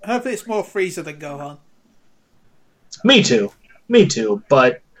 Hopefully it's more Frieza than Gohan. Me too.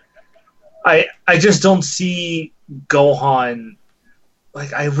 But I just don't see Gohan...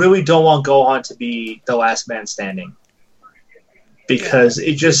 Like, I really don't want Gohan to be the last man standing. Because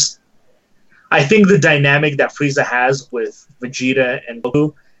it just... I think the dynamic that Frieza has with Vegeta and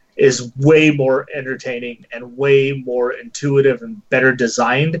Goku is way more entertaining and way more intuitive and better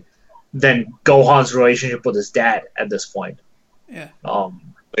designed than Gohan's relationship with his dad at this point. Yeah.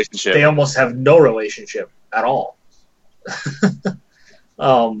 Relationship. They almost have no relationship at all.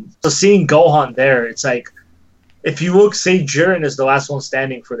 So seeing Gohan there, it's like, if you look, say Jiren is the last one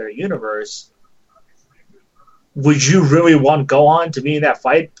standing for their universe, would you really want Gohan to be in that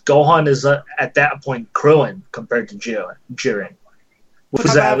fight? Gohan is at that point Krillin compared to Jiren. Put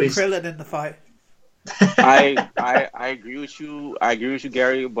Krillin in the fight. I agree with you. I agree with you,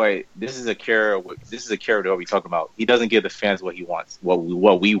 Gary. But this is a character that we talking about. He doesn't give the fans what he wants,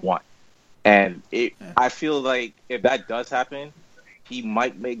 what we want, and I feel like if that does happen, he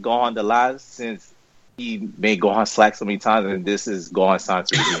might make Gohan the last, since he made Gohan slack so many times, and this is Gohan's time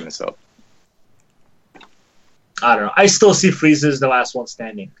to redeem himself. I don't know. I still see Frieza as the last one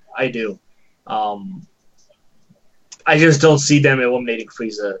standing. I do. I just don't see them eliminating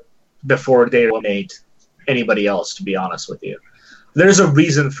Frieza before they eliminate anybody else, to be honest with you. There's a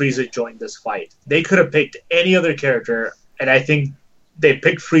reason Frieza joined this fight. They could have picked any other character, and I think they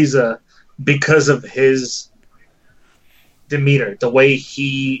picked Frieza because of his demeanor, the way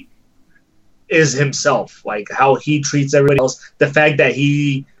he is himself, like how he treats everybody else, the fact that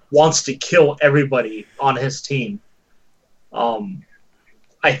he wants to kill everybody on his team.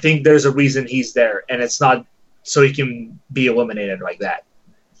 I think there's a reason he's there, and it's not so he can be eliminated like that.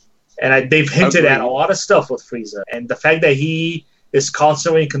 And they've hinted at a lot of stuff with Frieza, and the fact that he is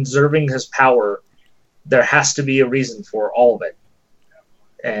constantly conserving his power, there has to be a reason for all of it.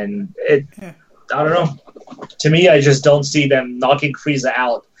 And I don't know. To me, I just don't see them knocking Frieza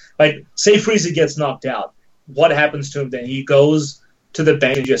out. Like, say Frieza gets knocked out, what happens to him then? He goes to the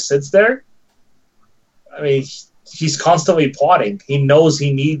bench and just sits there? I mean, he's constantly plotting. He knows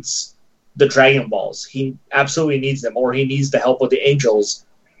he needs the Dragon Balls. He absolutely needs them, or he needs the help of the Angels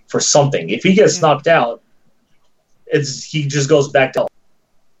for something. If he gets knocked out, he just goes back to...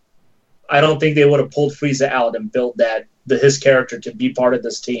 I don't think they would have pulled Frieza out and built his character to be part of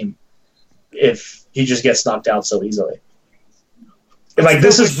this team if he just gets knocked out so easily.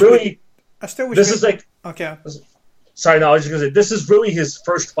 This is really... Okay. Sorry, no, I was just going to say, this is really his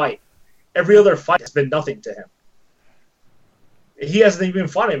first fight. Every other fight has been nothing to him. He hasn't even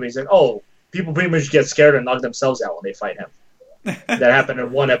fought anybody. He's like, people pretty much get scared and knock themselves out when they fight him. That happened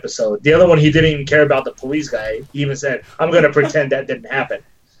in one episode. The other one, he didn't even care about the police guy. He even said, I'm going to pretend that didn't happen.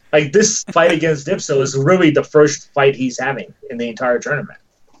 Like, this fight against Dipso is really the first fight he's having in the entire tournament.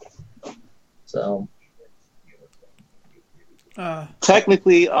 So...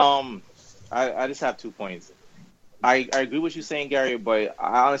 Technically, I just have 2 points. I agree with you saying, Gary, but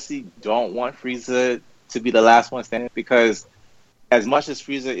I honestly don't want Frieza to be the last one standing, because as much as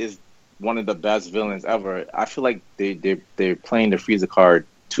Frieza is one of the best villains ever, I feel like they're playing the Frieza card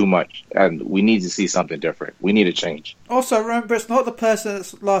too much, and we need to see something different. We need a change. Also, remember, it's not the person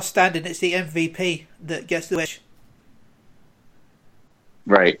that's last standing, it's the MVP that gets the wish.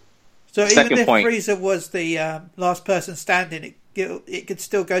 Right. So even if Frieza was the last person standing, it could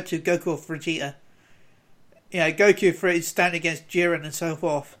still go to Goku or Vegeta. Goku for his stand against Jiren and so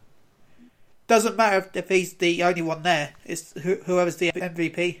forth. Doesn't matter if he's the only one there. It's whoever's the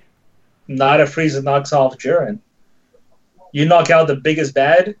MVP. Not if Frieza knocks off Jiren. You knock out the biggest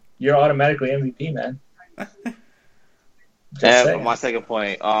bad, you're automatically MVP, man. And my second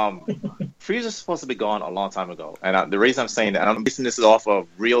point, Frieza's supposed to be gone a long time ago. And the reason I'm saying that, and I'm basing this off of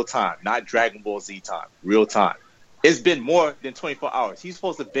real time, not Dragon Ball Z time, real time. It's been more than 24 hours. He's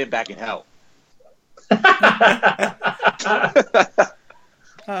supposed to have been back in hell.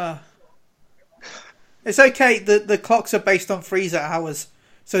 It's okay, the clocks are based on Frieza hours.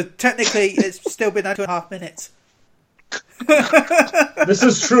 So technically, it's still been 2.5 minutes. This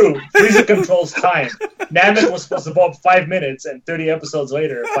is true. Frieza controls time. Namek was supposed to blow up 5 minutes, and 30 episodes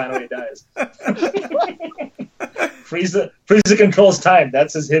later, it finally dies. Frieza controls time.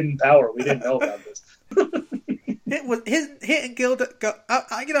 That's his hidden power. We didn't know about this. It was Hit and Gilda.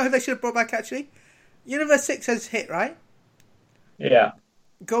 You know who they should have brought back, actually? Universe 6 has Hit, right? Yeah.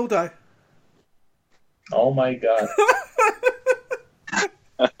 Goldo. Oh my god.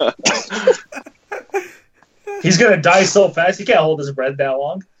 He's gonna die so fast, he can't hold his breath that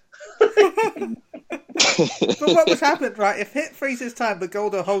long. But what was happened, right? If Hit freezes time but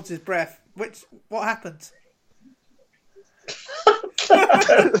Goldo holds his breath, what happens?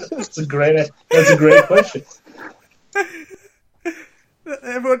 That's a great question.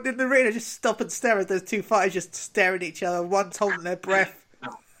 Everyone in the arena just stop and stare at those two fighters just staring at each other, one's holding their breath.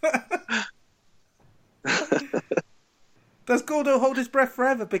 Does Goldo hold his breath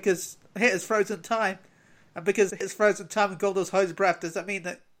forever because Hit has frozen time? And because Hit's frozen time and Goldo's holds his breath, does that mean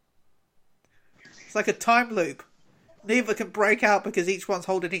that it's like a time loop? Neither can break out because each one's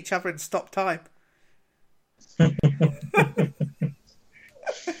holding each other and stop time.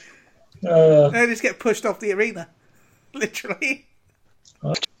 They just get pushed off the arena. Literally.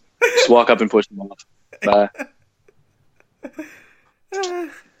 Just walk up and push them off. Bye.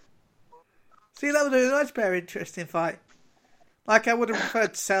 See, that would be a much better interesting fight. Like, I would have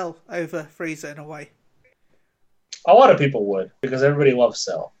preferred Cell over Frieza in a way. A lot of people would, because everybody loves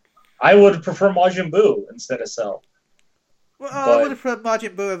Cell. I would prefer Majin Buu instead of Cell. Well, I would have preferred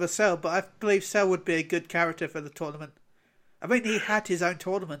Majin Buu over Cell, but I believe Cell would be a good character for the tournament. I mean, he had his own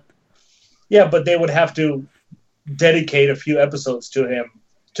tournament. Yeah, but they would have to dedicate a few episodes to him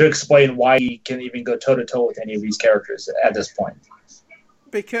to explain why he can even go toe-to-toe with any of these characters at this point.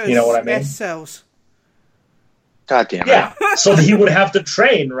 Because you know what I mean? S-Cells. God damn it. Yeah, so he would have to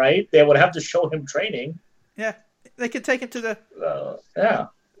train, right? They would have to show him training. Yeah, they could take him to the... yeah.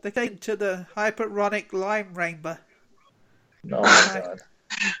 They take him to the hyperonic lime rainbow. Oh, my God.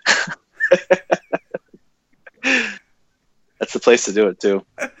 That's the place to do it, too.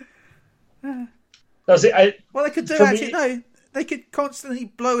 No, see, well, they could do actually, no. They could constantly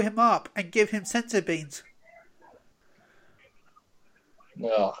blow him up and give him sensor beans.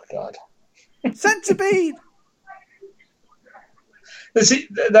 Oh, God. Sensor bean! See,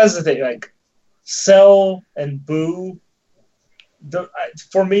 that's the thing. Like, Cell and Buu,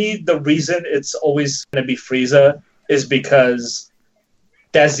 for me, the reason it's always going to be Frieza is because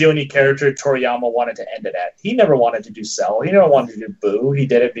that's the only character Toriyama wanted to end it at. He never wanted to do Cell. He never wanted to do Buu. He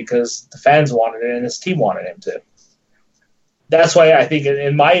did it because the fans wanted it and his team wanted him to. That's why I think,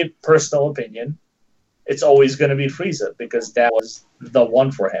 in my personal opinion, it's always going to be Frieza because that was the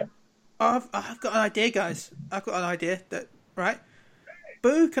one for him. I've got an idea, guys. I've got an idea that, right?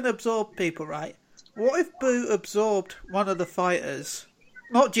 Buu can absorb people, right? What if Buu absorbed one of the fighters?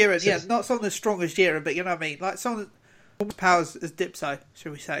 Not Jiren, yeah, not someone as strong as Jiren, but you know what I mean? Like someone as powers as Dipso,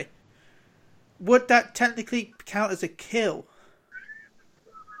 shall we say? Would that technically count as a kill?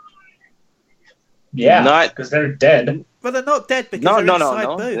 Yeah, because they're dead. But they're not dead because they're inside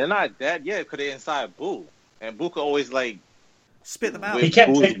Buu. They're not dead, yeah, because they're inside Buu. And Buu could always, like... spit them out. He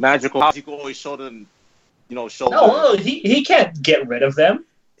can't Buu's magical powers, he could always show them, show them. No, he can't get rid of them.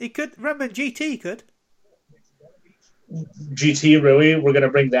 He could. Remember, GT could. GT, really? We're going to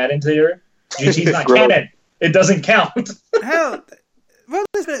bring that into here? GT's not canon. It doesn't count. Hell, well,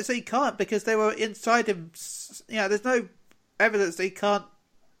 there's evidence that he can't because they were inside him. Yeah, there's no evidence that he can't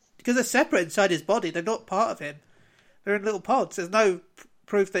because they're separate inside his body. They're not part of him. They're in little pods. There's no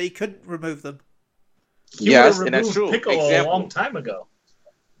proof that he couldn't remove them. Yes, and that's true. Piccolo a long time ago.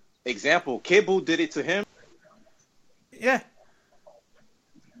 Example: Kid Buu did it to him. Yeah.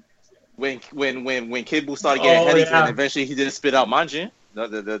 When Kid Buu started getting headaches, and eventually he didn't spit out Manjin,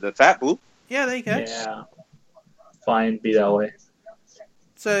 the fat Buu. Yeah, there you go. Yeah, fine, be that way.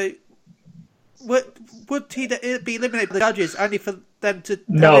 So, would he be eliminated by the judges only for them to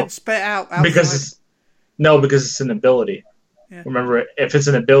spit out outside? Because it's an ability. Yeah. Remember, if it's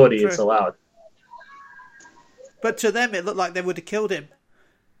an ability, it's allowed. But to them, it looked like they would have killed him.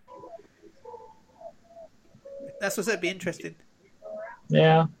 That's what's it'd be interesting.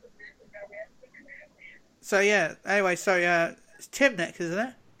 Yeah. So yeah. Anyway, it's Tim next, isn't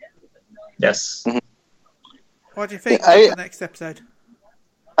it? Yes. Mm-hmm. What do you think of the next episode?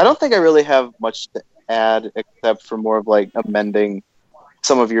 I don't think I really have much to add except for more of like amending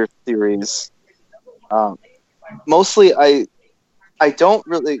some of your theories. Mostly, I don't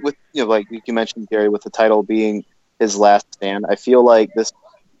really with like you mentioned, Gary, with the title being his last stand. I feel like this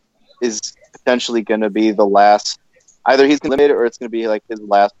is potentially going to be the last. Either he's going to eliminate it or it's going to be like his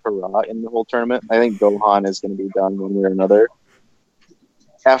last hurrah in the whole tournament. I think Gohan is going to be done one way or another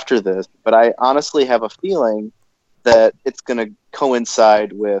after this. But I honestly have a feeling that it's going to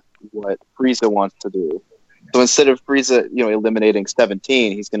coincide with what Frieza wants to do. So instead of Frieza, eliminating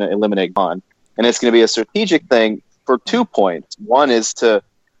 17, he's going to eliminate Gohan. And it's going to be a strategic thing for 2 points. One is to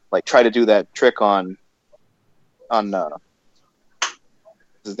try to do that trick on what's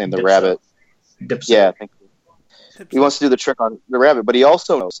his name, the Dipso. rabbit. Dipso. Yeah, thank you. He wants to do the trick on the rabbit, but he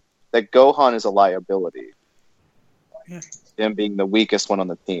also knows that Gohan is a liability. Yeah. Him being the weakest one on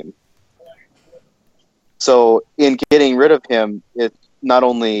the team. So in getting rid of him, it's not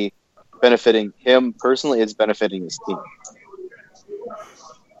only benefiting him personally, it's benefiting his team.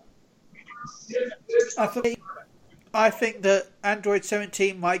 I think that Android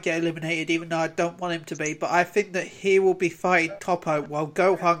 17 might get eliminated, even though I don't want him to be, but I think that he will be fighting Toppo while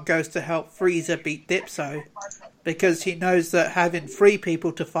Gohan goes to help Frieza beat Dipso, because he knows that having 3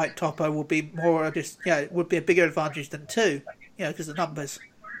 people to fight Toppo will be would be a bigger advantage than 2, because of numbers.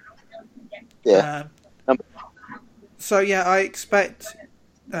 Yeah. So yeah, I expect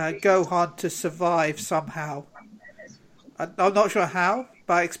Gohan to survive somehow. I'm not sure how, but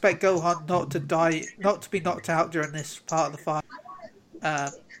but I expect Gohan not to die, not to be knocked out during this part of the fight. And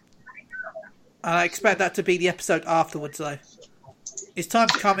I expect that to be the episode afterwards, though. It's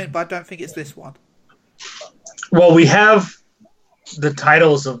time's coming, but I don't think it's this one. Well, we have the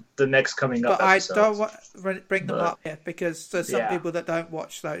titles of the next coming up but episodes. I don't want to bring them up yet because there's some people that don't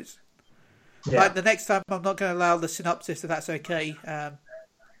watch those. Yeah. Like the next time, I'm not going to allow the synopsis if that's okay.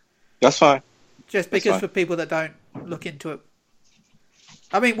 That's fine. Just because for people that don't look into it.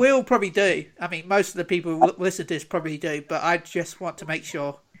 I mean, we'll probably do. I mean, most of the people who listen to this probably do, but I just want to make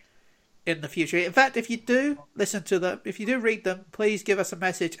sure in the future. In fact, if you do listen to them, if you do read them, please give us a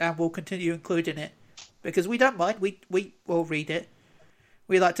message and we'll continue including it. Because we don't mind. We will read it.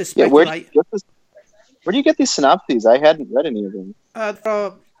 We like to speculate. Where do you get these synopses? I hadn't read any of them.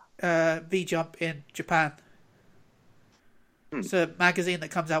 From V-Jump in Japan. It's a magazine that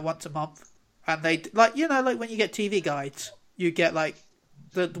comes out once a month. And they, like when you get TV guides, you get like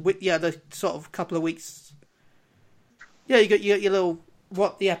the sort of couple of weeks. Yeah, you get your little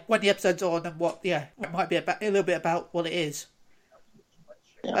when the episode's on and it might be about a little bit about what it is.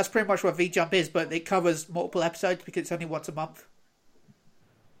 Yeah. That's pretty much what V-Jump is, but it covers multiple episodes because it's only once a month.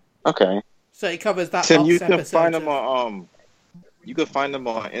 Okay. So it covers that. Tim, you can find them on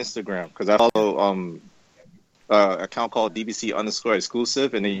Instagram because I follow an account called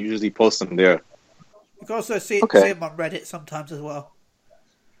DBC_exclusive, and they usually post them there. You can also see them on Reddit sometimes as well.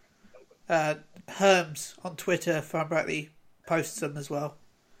 Herms on Twitter, if I'm rightly, posts them as well.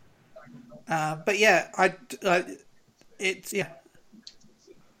 But yeah,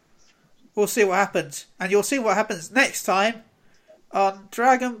 we'll see what happens, and you'll see what happens next time on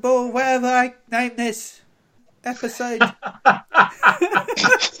Dragon Ball, whatever I name this episode.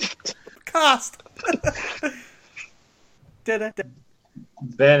 Cast.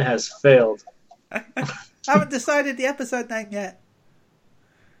 Ben has failed. I haven't decided the episode name yet.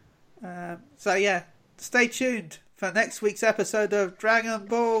 So yeah, stay tuned for next week's episode of Dragon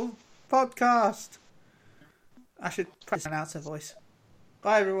Ball Podcast. I should press announcer voice.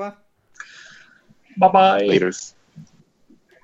 Bye everyone. Bye-bye. Laters.